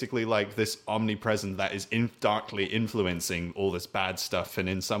he's basically like this omnipresent that is darkly influencing all this bad stuff, and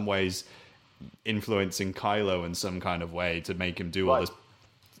in some ways influencing Kylo in some kind of way to make him do all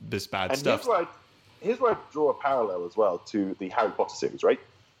this bad stuff. Here's where I draw a parallel as well to the Harry Potter series, right?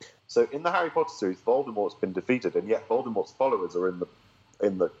 So in the Harry Potter series, Voldemort's been defeated, and yet Voldemort's followers are in the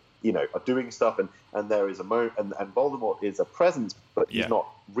are doing stuff, and there is and Voldemort is a presence, but he's not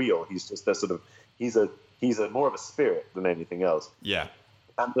real. He's just a sort of he's a more of a spirit than anything else. Yeah.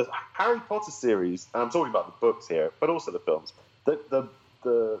 And the Harry Potter series, and I'm talking about the books here, but also the films,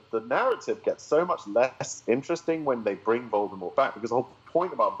 the narrative gets so much less interesting when they bring Voldemort back, because the whole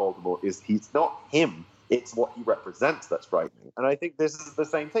point about Voldemort is he's not him. It's what he represents that's frightening. And I think this is the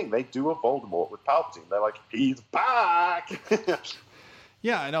same thing. They do a Voldemort with Palpatine. They're like, he's back!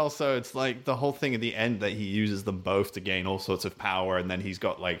 Yeah, and also it's like the whole thing at the end that he uses them both to gain all sorts of power, and then he's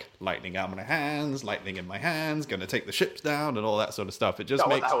got like lightning out of my hands, lightning in my hands, going to take the ships down, and all that sort of stuff. It just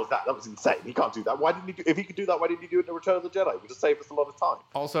makes... That was insane. He can't do that. Why didn't he if he could do that, why didn't he do it in The Return of the Jedi? It would have saved us a lot of time.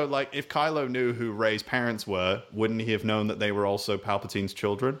 Also, like, if Kylo knew who Rey's parents were, wouldn't he have known that they were also Palpatine's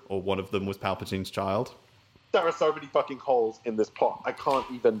children, or one of them was Palpatine's child? There are so many fucking holes in this plot. I can't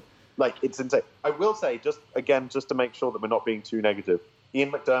even... Like, it's insane. I will say, just to make sure that we're not being too negative, Ian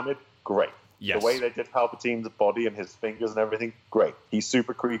McDiarmid, great. Yes. The way they did Palpatine's body and his fingers and everything, great. He's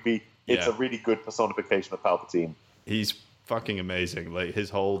super creepy. It's a really good personification of Palpatine. He's fucking amazing. Like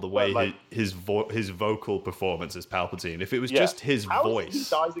his his vocal performance as Palpatine. If it was just his voice, he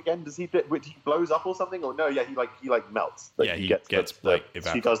dies again. Does he blows up or something? Or no? Yeah, he melts. Like, he gets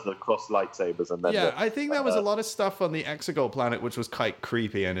he does the cross lightsabers and then I think there was a lot of stuff on the Exegol planet which was quite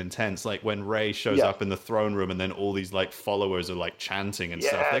creepy and intense. Like when Rey shows up in the throne room and then all these like followers are like chanting and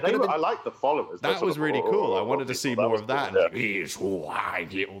stuff. I like the followers. That was really cool. I wanted to see more of that. And he's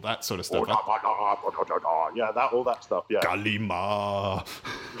white, all that sort of stuff. All that stuff. Yeah. Galima.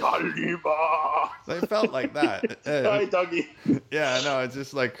 So it felt like that. Hi, Dougie. Yeah, no, it's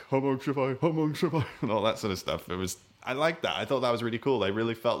just like Homo Trivi, and all that sort of stuff. I liked that. I thought that was really cool. I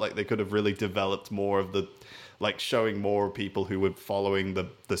really felt like they could have really developed more of the, like, showing more people who were following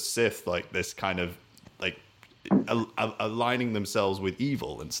the Sith, like this kind of like aligning themselves with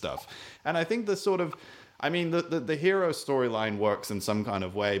evil and stuff. And I think the sort of, I mean, the hero storyline works in some kind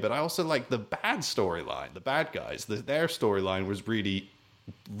of way, but I also like the bad storyline, the bad guys. Their storyline was really,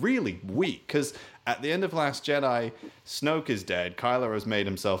 really weak, because at the end of Last Jedi, Snoke is dead. Kylo has made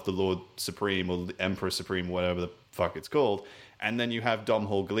himself the Lord Supreme, or the Emperor Supreme, whatever the fuck it's called. And then you have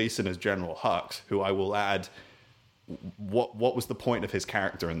Domhnall Gleeson as General Hux, who I will add, what was the point of his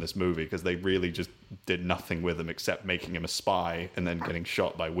character in this movie? Because they really just did nothing with him except making him a spy and then getting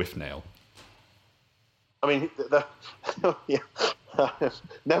shot by Whiffnail. I mean,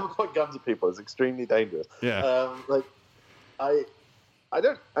 never point guns at people. It's extremely dangerous. Yeah. I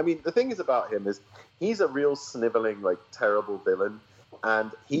mean, the thing is about him is he's a real sniveling, like, terrible villain,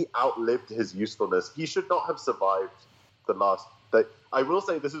 and he outlived his usefulness. He should not have survived the last... I will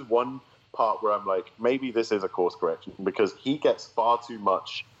say this is one part where I'm like, maybe this is a course correction, because he gets far too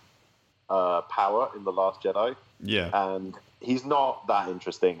much power in The Last Jedi. Yeah. And he's not that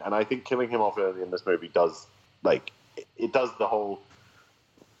interesting. And I think killing him off early in this movie does, like, it does the whole...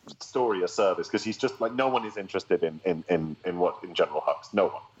 story a service because he's just like no one is interested in what in General Hux. No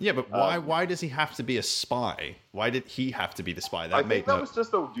one. Yeah, but why does he have to be a spy? Why did he have to be the spy? I think that was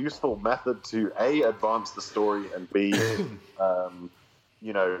just a useful method to A, advance the story, and B,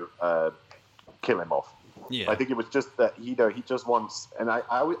 kill him off. Yeah. I think it was just that he just wants, and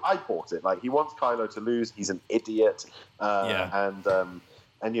I bought it. Like he wants Kylo to lose. He's an idiot, and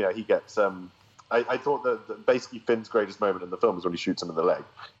he gets. I thought that basically Finn's greatest moment in the film is when he shoots him in the leg.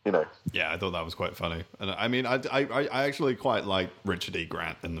 Yeah, I thought that was quite funny, and I mean, I actually quite liked Richard E.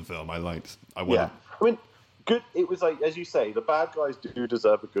 Grant in the film. I mean, good. It was like, as you say, the bad guys do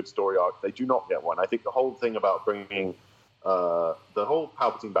deserve a good story arc. They do not get one. I think the whole thing about bringing the whole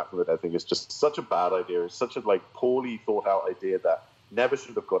Palpatine back from the dead thing is just such a bad idea. It's such a poorly thought out idea that never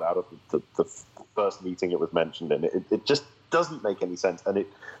should have got out of the first meeting it was mentioned in. It just doesn't make any sense, and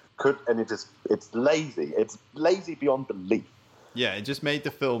it's lazy. It's lazy beyond belief. Yeah, it just made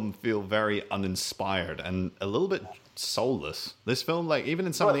the film feel very uninspired and a little bit soulless. This film, even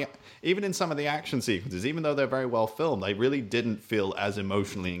in some of the action sequences, even though they're very well filmed, I really didn't feel as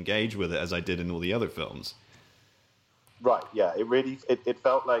emotionally engaged with it as I did in all the other films. Right. Yeah. It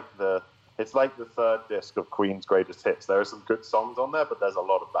felt like it's like the third disc of Queen's Greatest Hits. There are some good songs on there, but there's a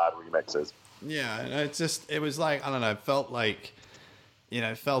lot of bad remixes. Yeah, it was like, I don't know, it felt like.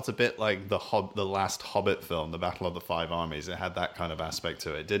 It felt a bit like the last Hobbit film, The Battle of the Five Armies. It had that kind of aspect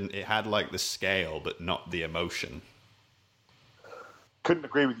to it. It had the scale, but not the emotion. Couldn't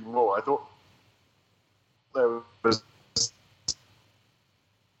agree with you more. I thought there was.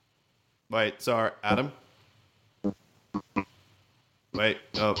 Wait, sorry, Adam. Wait,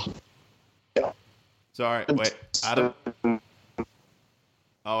 oh. Sorry, wait, Adam. Oh,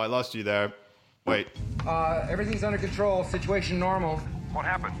 I lost you there. Wait. Everything's under control. Situation normal. What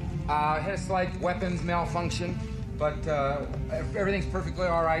happened? Had a slight weapons malfunction, but everything's perfectly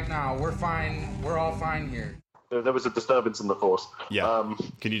all right now. We're fine. We're all fine here. There was a disturbance in the Force. Yeah.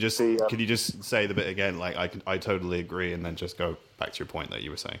 Can you just say the bit again? I totally agree, and then just go back to your point that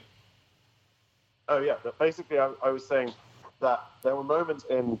you were saying. Oh yeah. Basically, I was saying that there were moments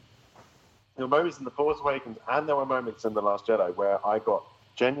in The Force Awakens, and there were moments in The Last Jedi where I got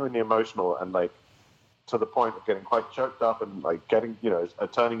genuinely emotional and to the point of getting quite choked up and getting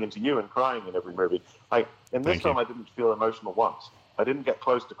turning into you and crying in every movie. In this film, I didn't feel emotional once. I didn't get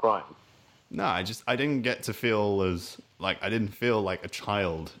close to crying. No, I didn't get to feel as I didn't feel like a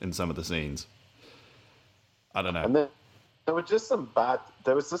child in some of the scenes. I don't know. And then there was just some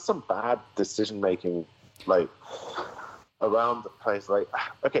bad decision making around the place.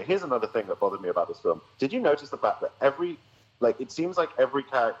 Okay, here's another thing that bothered me about this film. Did you notice the fact that it seems like every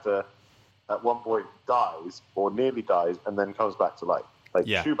character at one point dies or nearly dies and then comes back to life?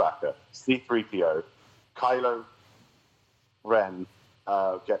 Chewbacca, C-3PO, Kylo Ren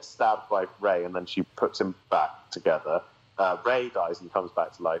gets stabbed by Rey and then she puts him back together. Rey dies and comes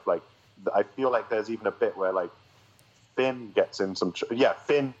back to life. I feel like there's even a bit where Finn gets in some.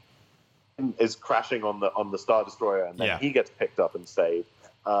 Finn is crashing on the Star Destroyer and then he gets picked up and saved.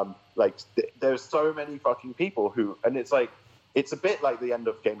 There's so many fucking people who, and it's a bit like the end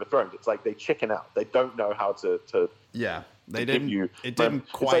of Game of Thrones. It's they chicken out. They don't know how to yeah, they didn't. It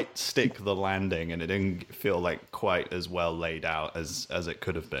didn't quite stick the landing, and it didn't feel quite as well laid out as it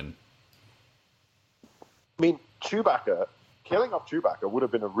could have been. I mean, killing off Chewbacca would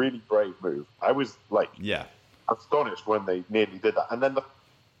have been a really brave move. I was astonished when they nearly did that, and then the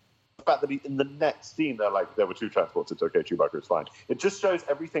fact that in the next scene there were two transports. It's okay, Chewbacca is fine. It just shows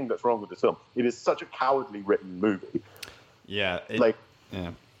everything that's wrong with this film. It is such a cowardly written movie. Yeah, it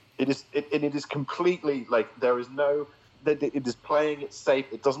is completely there is no. It is playing it safe.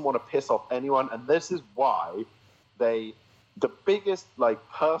 It doesn't want to piss off anyone, and this is why the biggest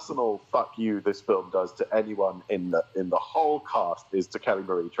personal fuck you this film does to anyone in the whole cast is to Kelly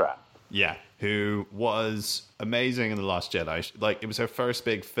Marie Tran. Yeah, who was amazing in The Last Jedi. It was her first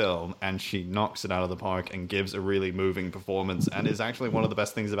big film, and she knocks it out of the park and gives a really moving performance, and is actually one of the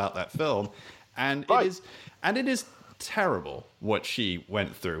best things about that film. And it is terrible what she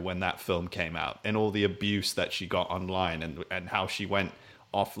went through when that film came out, and all the abuse that she got online, and how she went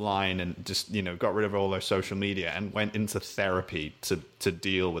offline and just got rid of all her social media and went into therapy to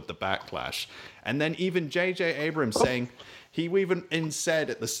deal with the backlash. And then even J.J. Abrams saying he even said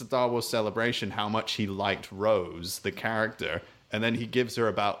at the Star Wars Celebration how much he liked Rose, the character, and then he gives her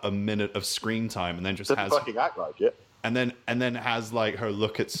about a minute of screen time and then just doesn't fucking act like it. And then has her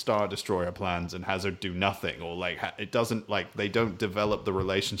look at Star Destroyer plans and has her do nothing, or it doesn't they don't develop the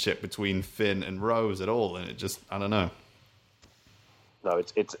relationship between Finn and Rose at all, and it just, I don't know. No,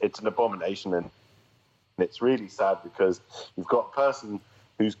 it's an abomination, and it's really sad because you've got a person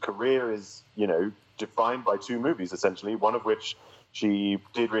whose career is, you know, defined by 2 movies essentially, one of which she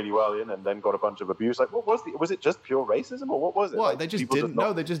did really well in, and then got a bunch of abuse. Like, what was it just pure racism, or what was it? What? Like, They just people didn't.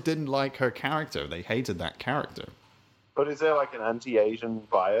 No, they just didn't like her character. They hated that character. But is there like an anti-Asian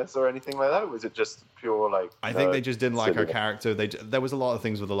bias or anything like that? Or was it just pure like? I think they just didn't like her silly? character. There was a lot of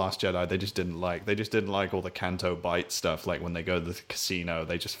things with The Last Jedi they just didn't like. They just didn't like all the Canto Bite stuff. Like when they go to the casino,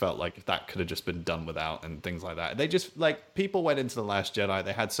 they just felt like that could have just been done without, and things like that. They just, like, people went into The Last Jedi.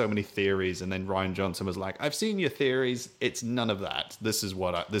 They had so many theories, and then Rian Johnson was like, "I've seen your theories. It's none of that. This is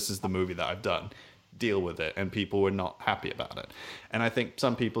the movie that I've done. Deal with it." And people were not happy about it. And I think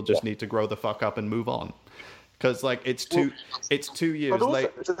some people just need to grow the fuck up and move on. Because, like, it's 2 years But also,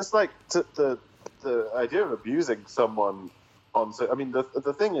 late. just like the idea of abusing someone on. So I mean,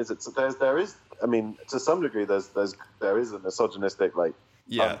 the thing is, there is. I mean, to some degree, there is a misogynistic, like,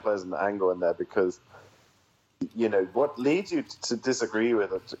 unpleasant angle in there, because, you know, what leads you to disagree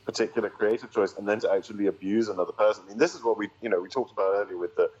with a particular creative choice and then to actually abuse another person. I mean, this is what we talked about earlier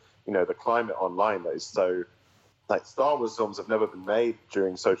with the climate online that is so, like, Star Wars films have never been made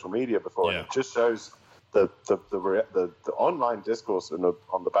during social media before. Yeah. And it just shows the online discourse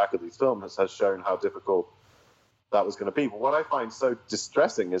on the back of these films has shown how difficult that was going to be. But what I find so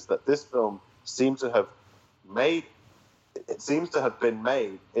distressing is that this film seems to have been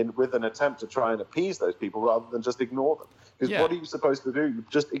made with an attempt to try and appease those people rather than just ignore them. Because what are you supposed to do? You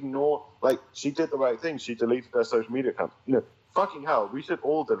just ignore. Like, she did the right thing. She deleted her social media accounts. You know, fucking hell, we should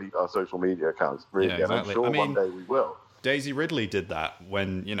all delete our social media accounts, really. Yeah, exactly. And I'm sure one day we will. Daisy Ridley did that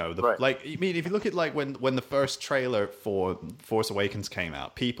when, you know, Right. like, I mean, if you look at, like, when the first trailer for Force Awakens came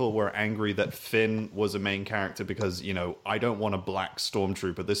out, people were angry that Finn was a main character because, you know, I don't want a black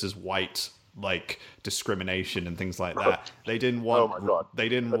stormtrooper. This is white, like, discrimination and things like that. They didn't want. Oh my god! They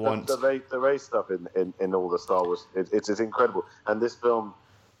didn't But want the race stuff in all the Star Wars. It's incredible, and this film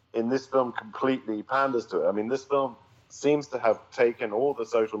completely panders to it. I mean, this film seems to have taken all the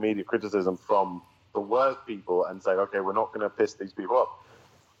social media criticism from the worst people and say, okay, we're not going to piss these people off.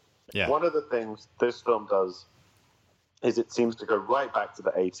 Yeah. One of the things this film does is it seems to go right back to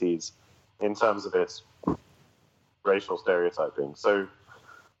the 80s in terms of its racial stereotyping. So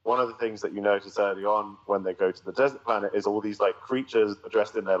one of the things that you notice early on when they go to the desert planet is all these, like, creatures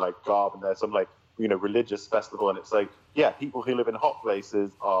dressed in their, like, garb, and there's some, like, you know, religious festival, and it's like, yeah, people who live in hot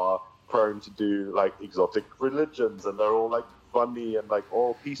places are prone to do, like, exotic religions, and they're all, like, funny and, like,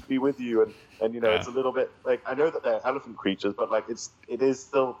 oh, peace be with you, and you know, it's a little bit like, I know that they're elephant creatures, but, like, it is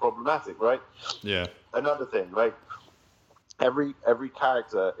still problematic, right? Yeah. Another thing, like, every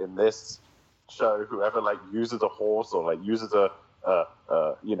character in this show, whoever, like, uses a horse or, like, uses a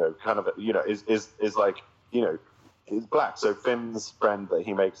you know, kind of a, you know, is like, you know, is black. So Finn's friend that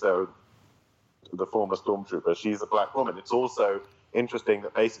he makes, the former stormtrooper, she's a black woman. It's also interesting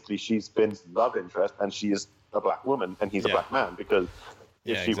that basically she's Finn's love interest, and she is a black woman, and he's a black man, because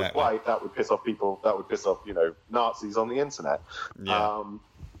if she was white, that would piss off people. That would piss off, you know, Nazis on the internet. Yeah.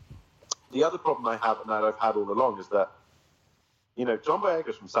 The other problem I have, and that I've had all along, is that, you know, John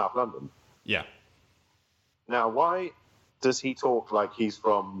Boyega's from South London. Yeah. Now, why does he talk like he's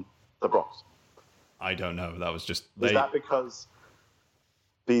from the Bronx? I don't know. That was just... Is that because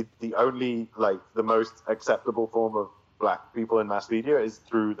the only, like, the most acceptable form of black people in mass media is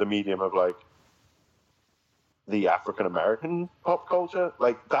through the medium of, like, the African-American pop culture?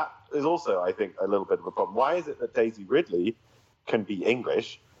 Like, that is also, I think, a little bit of a problem. Why is it that Daisy Ridley can be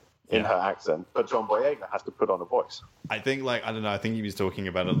English in her accent, but John Boyega has to put on a voice? I think, like, I don't know, I think he was talking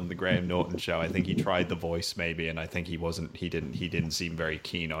about it on the Graham Norton show. I think he tried the voice maybe, and I think he didn't seem very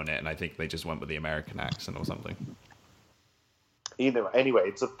keen on it, and I think they just went with the American accent or something. Anyway,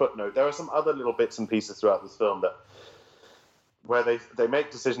 it's a footnote. There are some other little bits and pieces throughout this film where they make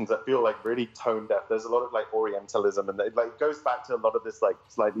decisions that feel like really tone deaf. There's a lot of, like, Orientalism, and it, like, goes back to a lot of this, like,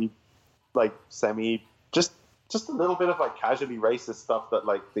 slightly, like, just a little bit of, like, casually racist stuff that,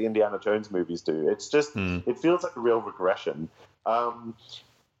 like, the Indiana Jones movies do. It's just, it feels like a real regression. I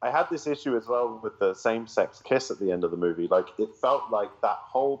had this issue as well with the same-sex kiss at the end of the movie. Like, it felt like that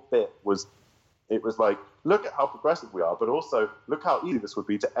whole bit was like, look at how progressive we are, but also look how easy this would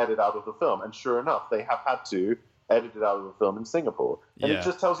be to edit out of the film. And sure enough, they have had to edit it out of the film in Singapore. And it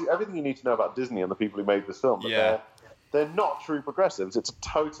just tells you everything you need to know about Disney and the people who made this film. But they're not true progressives. It's a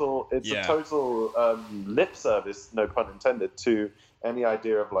total lip service, no pun intended, to any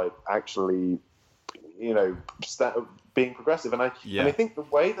idea of, like, actually, you know, being progressive. And I think the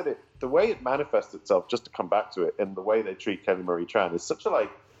way it manifests itself, just to come back to it, in the way they treat Kelly Marie Tran, is such a,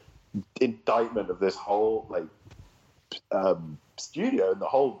 like, indictment of this whole, like, studio and the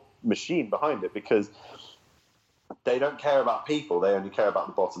whole machine behind it. Because they don't care about people; they only care about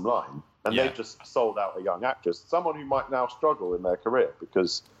the bottom line. And they just sold out a young actress, someone who might now struggle in their career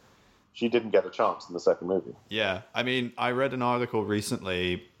because she didn't get a chance in the second movie. Yeah, I mean, I read an article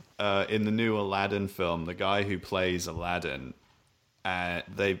recently in the new Aladdin film. The guy who plays Aladdin,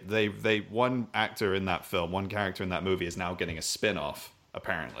 one actor in that film, one character in that movie is now getting a spin-off,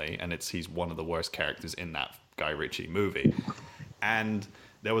 apparently, and he's one of the worst characters in that Guy Ritchie movie. And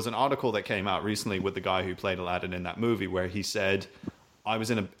there was an article that came out recently with the guy who played Aladdin in that movie where he said, I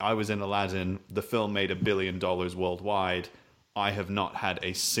was in Aladdin, the film made $1 billion worldwide. I have not had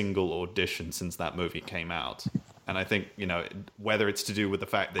a single audition since that movie came out. And I think, whether it's to do with the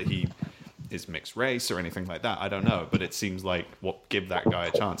fact that he is mixed race or anything like that, I don't know. But it seems like, give that guy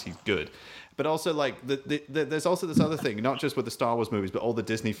a chance. He's good. But also, like, there's also this other thing, not just with the Star Wars movies, but all the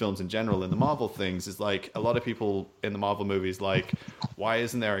Disney films in general and the Marvel things, is like, a lot of people in the Marvel movies, like, why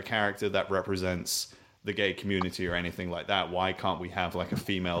isn't there a character that represents the gay community or anything like that? Why can't we have like a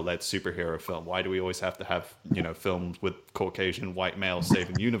female-led superhero film? Why do we always have to have films with Caucasian white males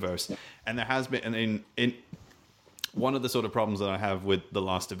saving the universe? And there has been, and in one of the sort of problems that I have with the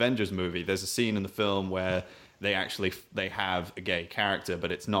last Avengers movie, there's a scene in the film where they have a gay character,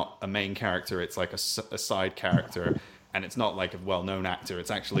 but it's not a main character, it's like a side character. And it's not like a well-known actor,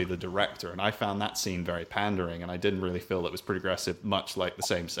 it's actually the director. And I found that scene very pandering, and I didn't really feel it was progressive, much like the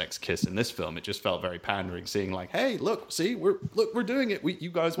same-sex kiss in this film. It just felt very pandering, seeing like, hey, look, see, we're doing it.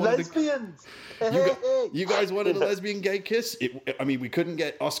 You guys wanted lesbians. You guys wanted a lesbian gay kiss. We couldn't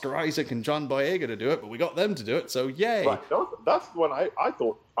get Oscar Isaac and John Boyega to do it, but we got them to do it, so yay. Right, that's the one I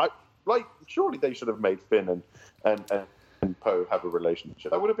thought. Surely they should have made Finn and Poe have a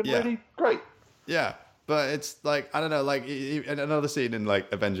relationship. That would have been really great. Yeah. But it's like, I don't know, like, and another scene in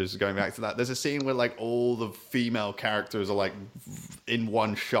like Avengers, going back to that, there's a scene where like all the female characters are like in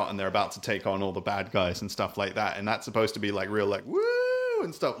one shot and they're about to take on all the bad guys and stuff like that. And that's supposed to be like real, like, woo,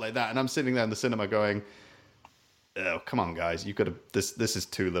 and stuff like that. And I'm sitting there in the cinema going, oh, come on, guys, you could have, this is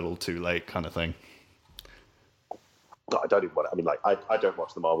too little, too late kind of thing. No, I don't even want it. I mean, like, I don't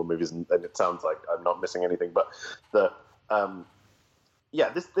watch the Marvel movies, and it sounds like I'm not missing anything, but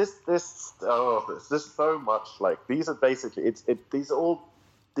this so much like, these are basically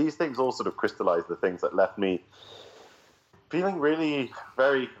these things all sort of crystallize the things that left me feeling really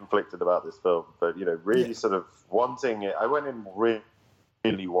very conflicted about this film, but really sort of wanting it. I went in really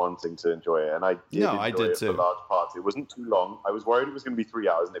wanting to enjoy it, and I did too. For large parts. It wasn't too long. I was worried it was going to be 3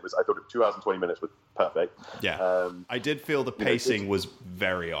 hours, and I thought 2 hours and 20 minutes was perfect. Yeah, I did feel the pacing was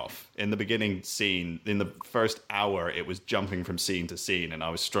very off in the beginning scene. In the first hour, it was jumping from scene to scene, and I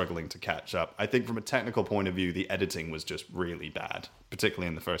was struggling to catch up. I think from a technical point of view, the editing was just really bad, particularly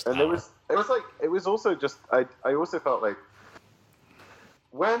in the first hour. And it was also just I also felt like,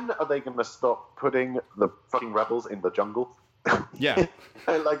 when are they going to stop putting the fucking rebels in the jungle? Yeah.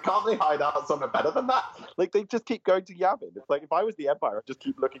 Like, can't they hide out somewhere better than that? Like, they just keep going to Yavin. It's like, if I was the Empire, I'd just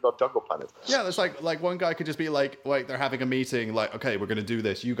keep looking on jungle planets. Yeah, there's like one guy could just be like they're having a meeting, like, okay, we're going to do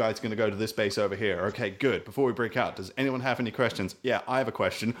this. You guys are going to go to this base over here. Okay, good. Before we break out, does anyone have any questions? Yeah, I have a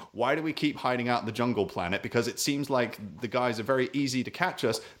question. Why do we keep hiding out in the jungle planet? Because it seems like the guys are very easy to catch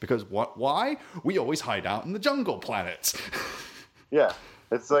us, because why? We always hide out in the jungle planets. Yeah,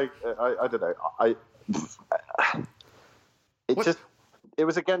 it's like, I don't know. It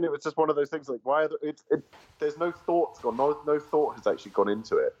was just one of those things, like, why are there's no thoughts gone, no thought has actually gone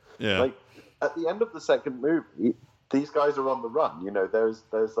into it. Yeah. Like, at the end of the second movie, these guys are on the run.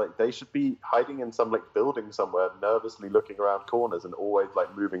 There's like, they should be hiding in some like building somewhere, nervously looking around corners and always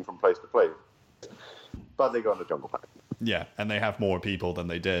like moving from place to place. But they go on a jungle planet. Yeah, and they have more people than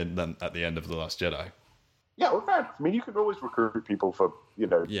they did at the end of The Last Jedi. Yeah, well, fair enough. I mean, you can always recruit people for,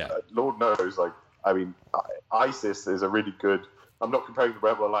 Lord knows, like, I mean, ISIS is a really good. I'm not comparing the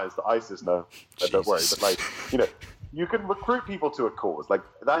Rebel Alliance to ISIS, no, don't worry. But like, you can recruit people to a cause. Like,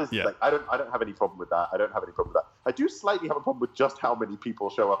 that is like, I don't have any problem with that. I don't have any problem with that. I do slightly have a problem with just how many people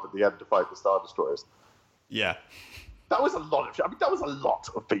show up at the end to fight the Star Destroyers. Yeah, that was a lot of. I mean, that was a lot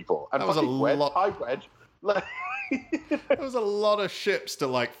of people. And that was a lot. High Wedge. Like, there was a lot of ships to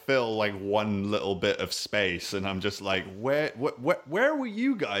like fill like one little bit of space, and I'm just like, where were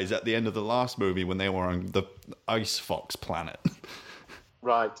you guys at the end of the last movie when they were on the Ice Fox planet?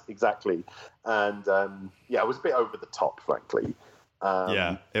 Right, exactly, and it was a bit over the top, frankly.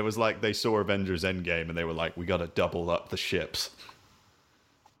 Yeah, it was like they saw Avengers Endgame and they were like, we got to double up the ships.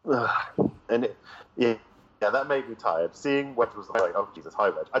 And that made me tired. Seeing Wedge was like, oh Jesus, hi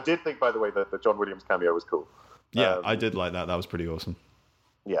Wedge. I did think, by the way, that the John Williams cameo was cool. Yeah, I did like that. That was pretty awesome.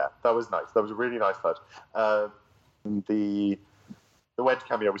 Yeah, that was nice. That was a really nice touch. The Wedge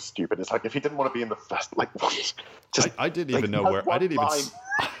cameo was stupid. It's like if he didn't want to be in the first, like, just I didn't even know where. I didn't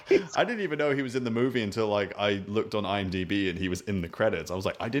even know he was in the movie until like I looked on IMDb and he was in the credits. I was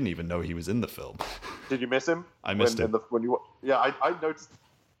like, I didn't even know he was in the film. Did you miss him? I missed him. I noticed him.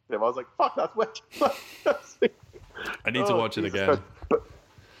 I was like, fuck, that's Wedge. I need to watch it again.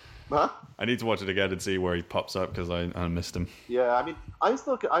 Huh? I need to watch it again and see where he pops up because I missed him. Yeah, I mean, I'm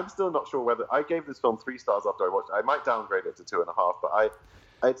still not sure whether I gave this film 3 stars after I watched it. I might downgrade it to 2.5, but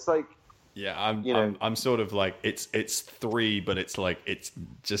it's like, yeah, I'm sort of like it's 3, but it's like it's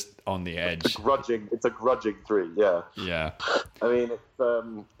just on the edge. It's a grudging 3. Yeah. Yeah. I mean,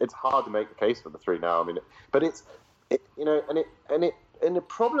 it's hard to make the case for the 3 now. I mean, but and the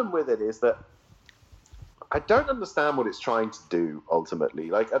problem with it is that I don't understand what it's trying to do ultimately.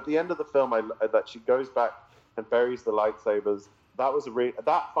 Like at the end of the film, that she goes back and buries the lightsabers.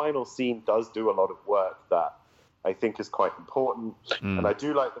 That final scene does do a lot of work that I think is quite important, and I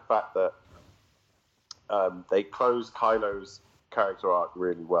do like the fact that they close Kylo's character arc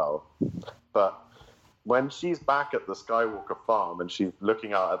really well. But when she's back at the Skywalker farm and she's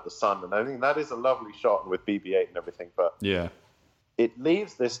looking out at the sun, and I think that is a lovely shot with BB-8 and everything, but yeah, it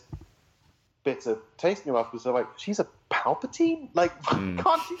leaves this bit of taste in your mouth because they're like, she's a Palpatine? Like,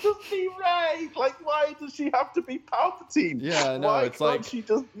 can't she just be Rey? Like, why does she have to be Palpatine? Yeah, no, why it's can't like she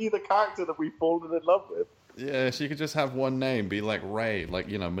just be the character that we've fallen in love with? Yeah, she could just have one name, be like Rey. Like,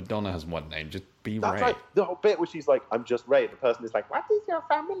 you know, Madonna has one name, just be That's Rey. right. The whole bit where she's like, I'm just Rey. The person is like, what is your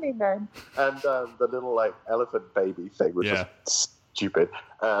family name? And the little, like, elephant baby thing was just stupid.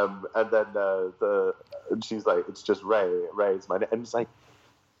 And then she's like, it's just Rey. Rey's my name. And it's like,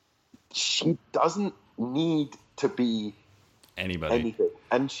 she doesn't need to be anything.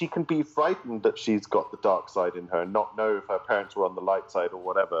 And she can be frightened that she's got the dark side in her and not know if her parents were on the light side or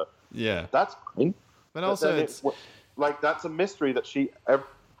whatever. Yeah. That's fine. But also, it's like that's a mystery that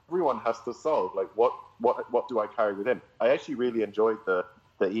everyone has to solve. Like, what do I carry within? I actually really enjoyed the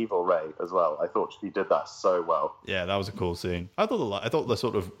evil Rey as well. I thought she did that so well. Yeah, that was a cool scene. I thought the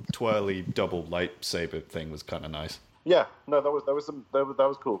sort of twirly double lightsaber thing was kind of nice. Yeah, no, that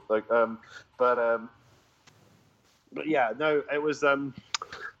was cool. Like, but yeah, no, it was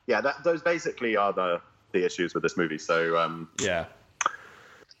those basically are the issues with this movie. So yeah.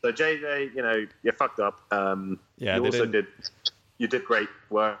 So JJ, you fucked up. You did great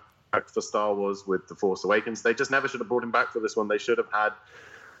work for Star Wars with The Force Awakens. They just never should have brought him back for this one. They should have had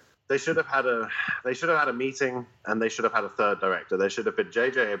a meeting, and they should have had a third director. They should have been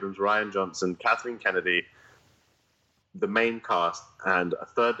JJ Abrams, Rian Johnson, Kathleen Kennedy, the main cast, and a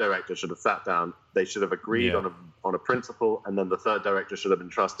third director should have sat down. They should have agreed on a principle, and then the third director should have been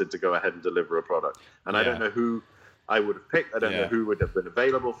trusted to go ahead and deliver a product. And I don't know who I would have picked. I don't know who would have been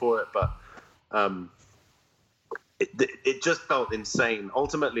available for it, but it just felt insane.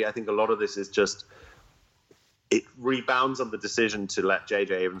 Ultimately, I think a lot of this is just, it rebounds on the decision to let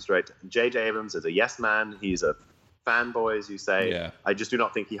J.J. Abrams direct. J.J. Abrams is a yes man. He's a fanboy, as you say. Yeah. I just do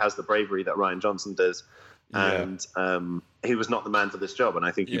not think he has the bravery that Rian Johnson does. And he was not the man for this job, and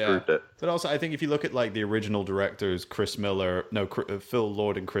I think he proved it. But also, I think if you look at like the original directors, Phil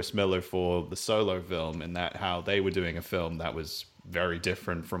Lord and Chris Miller for the Solo film, and that how they were doing a film that was very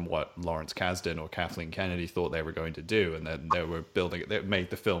different from what Lawrence Kasdan or Kathleen Kennedy thought they were going to do, and then they made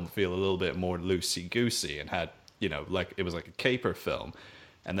the film feel a little bit more loosey goosey and had like it was like a caper film,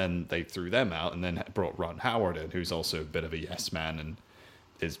 and then they threw them out, and then brought Ron Howard in, who's also a bit of a yes man and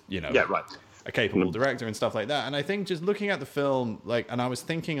is a capable director and stuff like that. And I think just looking at the film, and I was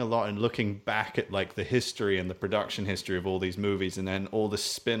thinking a lot and looking back at like the history and the production history of all these movies, and then all the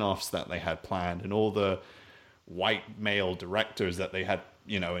spin-offs that they had planned, and all the white male directors that they had,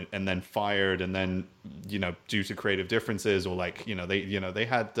 and then fired, and then, due to creative differences, or they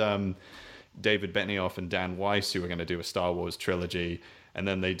had David Benioff and Dan Weiss who were going to do a Star Wars trilogy, and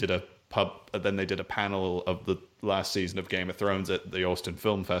then they did a panel of the last season of Game of Thrones at the Austin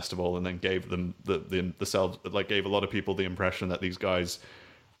Film Festival, and then gave them gave a lot of people the impression that these guys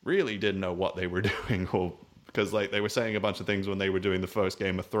really didn't know what they were doing, or because they were saying a bunch of things when they were doing the first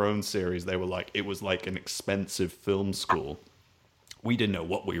Game of Thrones series. They were like, it was like an expensive film school. We didn't know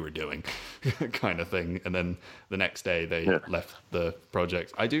what we were doing, kind of thing. And then the next day they left the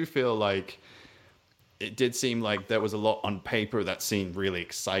project. I do feel like it did seem like there was a lot on paper that seemed really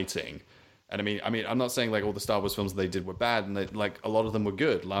exciting. And I mean, I'm not saying like all the Star Wars films they did were bad, and a lot of them were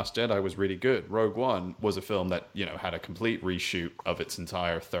good. Last Jedi was really good. Rogue One was a film that, had a complete reshoot of its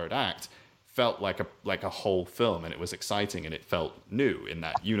entire third act. Felt like a whole film, and it was exciting, and it felt new in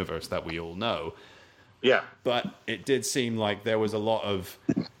that universe that we all know. Yeah. But it did seem like there was a lot of,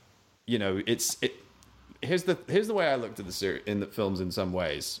 here's the way I looked at the series in the films in some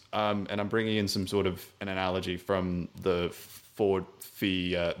ways, and I'm bringing in some sort of an analogy from the Ford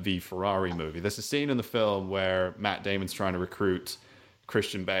v Ferrari movie. There's a scene in the film where Matt Damon's trying to recruit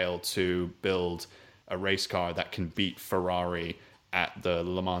Christian Bale to build a race car that can beat Ferrari at the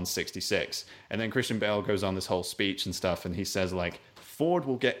Le Mans 66, and then Christian Bale goes on this whole speech and stuff, and he says like, Ford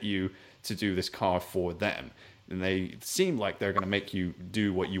will get you to do this car for them, and they seem like they're going to make you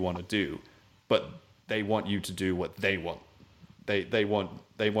do what you want to do, but they want you to do what they want. They want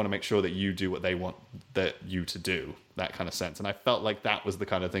to make sure that you do what they want you to do, that kind of sense. And I felt like that was the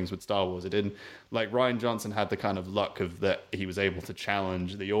kind of things with Star Wars. It didn't, like, Rian Johnson had the kind of luck of that he was able to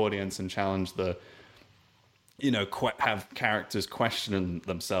challenge the audience and challenge the, have characters question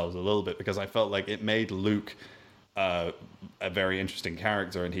themselves a little bit, because I felt like it made Luke a very interesting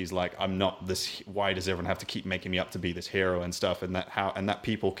character, and he's like, I'm not this, why does everyone have to keep making me up to be this hero and stuff, and that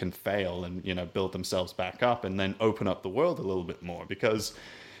people can fail and build themselves back up and then open up the world a little bit more, because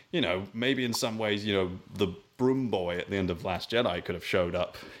maybe in some ways the broom boy at the end of Last Jedi could have showed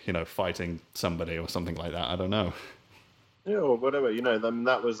up fighting somebody or something like that. I don't know. Yeah, or whatever,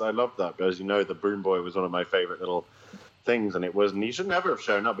 that was, I love that, because the broom boy was one of my favorite little things, and he should never have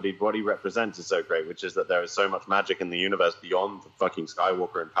shown up, but what he represents is so great, which is that there is so much magic in the universe beyond the fucking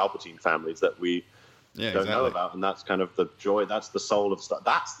Skywalker and Palpatine families that we don't know about, and that's kind of the joy, that's the soul of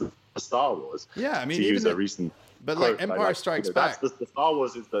that's the Star Wars. Yeah, I mean, to use a recent but quote, like Empire Strikes Back, that's the Star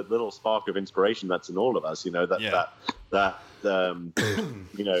Wars is the little spark of inspiration that's in all of us, Sorry.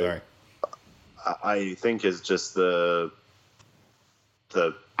 I think is just the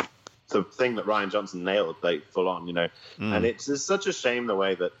thing that Rian Johnson nailed, like, full on, and it's such a shame the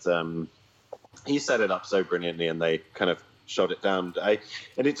way that he set it up so brilliantly and they kind of shot it down.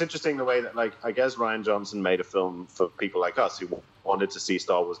 And it's interesting the way that, like, I guess Rian Johnson made a film for people like us who wanted to see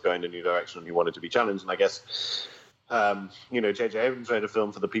Star Wars go in a new direction and who wanted to be challenged. And I guess, J.J. Abrams made a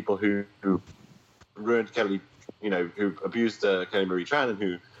film for the people who ruined Kelly, who abused Kelly Marie Tran and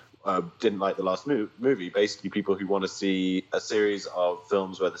who didn't like the last movie. Basically, people who want to see a series of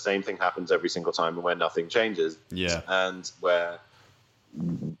films where the same thing happens every single time and where nothing changes. Yeah. And where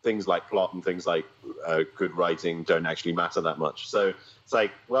things like plot and things like good writing don't actually matter that much. So it's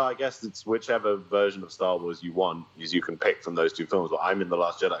like, well, I guess it's whichever version of Star Wars you want, is you can pick from those two films. But I'm in the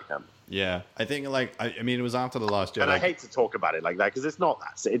Last Jedi camp. Yeah, I think, like, I mean, it was after the Last Jedi, and I hate to talk about it like that, because it's not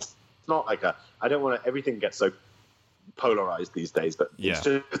that. It's not like I don't want to. Everything gets so polarized these days, but it's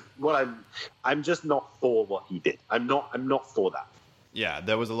just what I'm just not for what he did. I'm not for that. Yeah,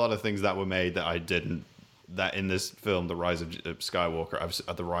 there was a lot of things that were made that I didn't. That in this film, The Rise of Skywalker, I was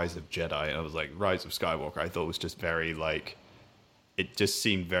at The Rise of Jedi, and I was like, Rise of Skywalker, I thought was just very, like, it just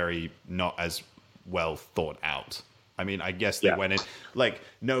seemed very not as well thought out. I mean, I guess they went in, like,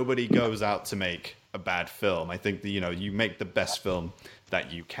 nobody goes out to make a bad film. I think that, you make the best film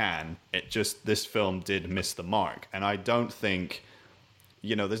that you can. It just, this film did miss the mark. And I don't think,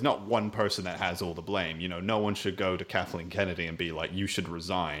 there's not one person that has all the blame. No one should go to Kathleen Kennedy and be like, you should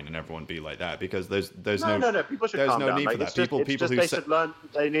resign, and everyone be like that, because there's no. People should calm down. Need for that. People who should learn.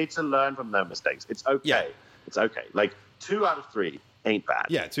 They need to learn from their mistakes. It's okay. Yeah. It's okay. Like 2 out of 3 ain't bad.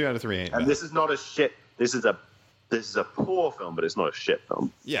 Yeah, 2 out of 3 ain't bad. And this is not a shit. This is a poor film, but it's not a shit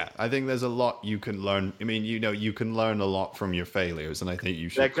film. Yeah, I think there's a lot you can learn. I mean, you can learn a lot from your failures, and I think you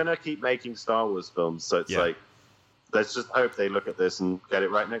should. They're gonna keep making Star Wars films, so it's like, let's just hope they look at this and get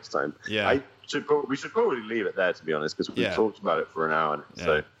it right next time. Yeah, we should probably leave it there, to be honest, because we've talked about it for an hour. Yeah,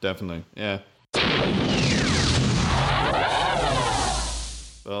 so definitely, yeah.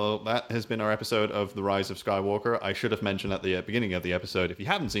 Well, that has been our episode of The Rise of Skywalker. I should have mentioned at the beginning of the episode, if you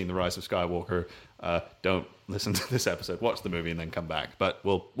haven't seen The Rise of Skywalker, don't listen to this episode. Watch the movie and then come back. But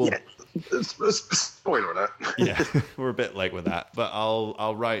we'll spoiler alert. Yeah, we're a bit late with that. But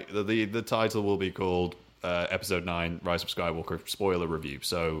I'll write the title will be called Episode 9, Rise of Skywalker Spoiler Review.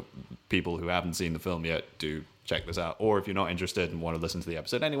 So people who haven't seen the film yet, do check this out. Or if you're not interested and want to listen to the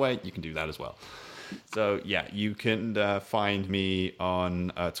episode anyway, you can do that as well. So, yeah, you can find me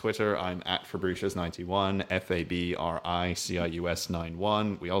on Twitter. I'm at Fabricius91,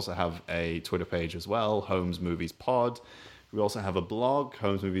 FABRICIUS91. We also have a Twitter page as well, Holmes Movies Pod. We also have a blog,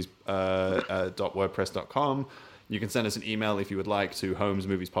 holmesmovies.wordpress.com. You can send us an email if you would like to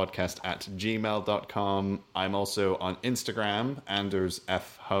holmesmoviespodcast@gmail.com. I'm also on Instagram, Anders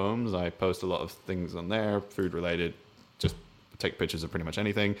F. Holmes. I post a lot of things on there, food-related, just take pictures of pretty much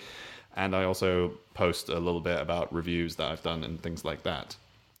anything. And I also post a little bit about reviews that I've done and things like that.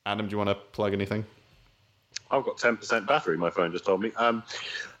 Adam, do you want to plug anything? I've got 10% battery, my phone just told me. No,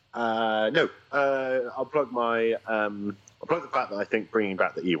 I'll plug my I'll plug the fact that I think bringing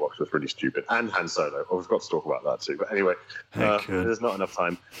back the Ewoks was really stupid, and Han Solo. I forgot to talk about that too. But anyway, there's not enough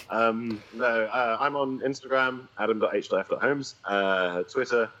time. I'm on Instagram, adam.h.f.holmes,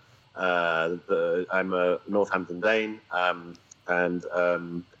 Twitter. I'm a Northampton Dane, and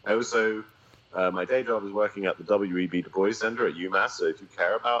I also my day job is working at the W.E.B. Du Bois Center at UMass. So if you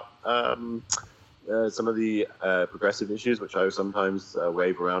care about some of the progressive issues, which I sometimes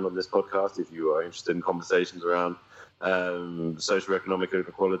wave around on this podcast, if you are interested in conversations around socioeconomic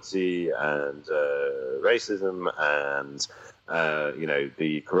inequality and racism and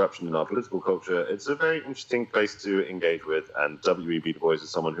the corruption in our political culture, it's a very interesting place to engage with. And W.E.B. Du Bois is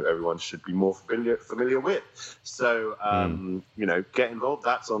someone who everyone should be more familiar with. So get involved.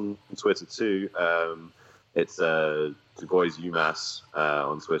 That's on Twitter too. It's Du Bois UMass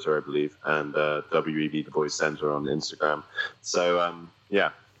on Twitter, I believe, and W.E.B. Du Bois Center on Instagram. So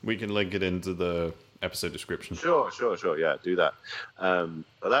we can link it into the episode description. Sure. Yeah, do that.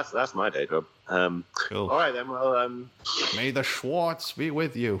 But that's my day job. Cool. All right then. Well, may the Schwartz be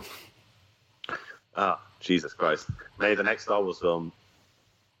with you. Jesus Christ! May the next Star Wars film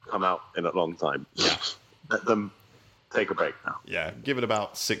come out in a long time. Yeah. Let them take a break now. Yeah, give it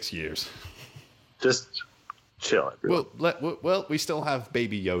about 6 years. Just chill, everyone. Well, we still have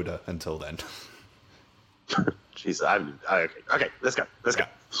Baby Yoda until then. Jesus, okay, let's go.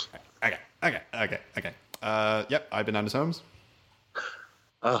 Okay. Yep, I've been Anders Holmes.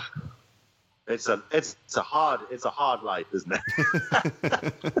 It's a hard life, isn't it?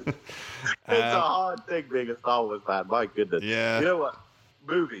 It's a hard thing being a Star Wars fan. My goodness. Yeah. You know what?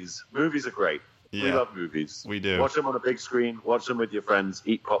 Movies are great. Yeah. We love movies. We do. Watch them on a big screen. Watch them with your friends.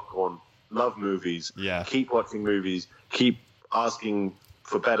 Eat popcorn. Love movies. Yeah. Keep watching movies. Keep asking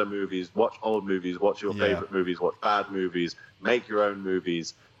for better movies. Watch old movies. Watch your favorite movies. Watch bad movies. Make your own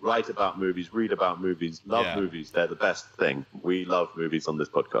movies. Write about movies. Read about movies. Love movies. They're the best thing. We love movies on this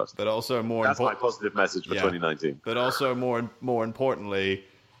podcast. But also that's my positive message for 2019. But also more importantly,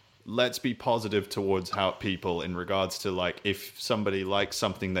 let's be positive towards how people in regards to, like, if somebody likes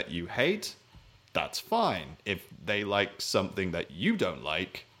something that you hate, that's fine. If they like something that you don't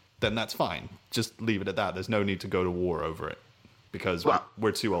like, then that's fine. Just leave it at that. There's no need to go to war over it because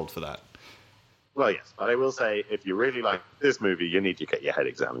we're too old for that. Well, yes, but I will say, if you really like this movie, you need to get your head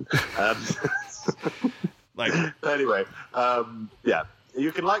examined. Anyway,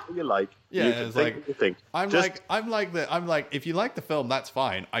 you can like what you like. Yeah, you can it's think like what you think. I'm like, if you like the film, that's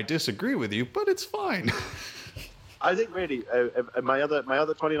fine. I disagree with you, but it's fine. I think really, my other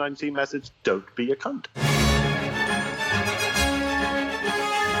 2019 message: don't be a cunt.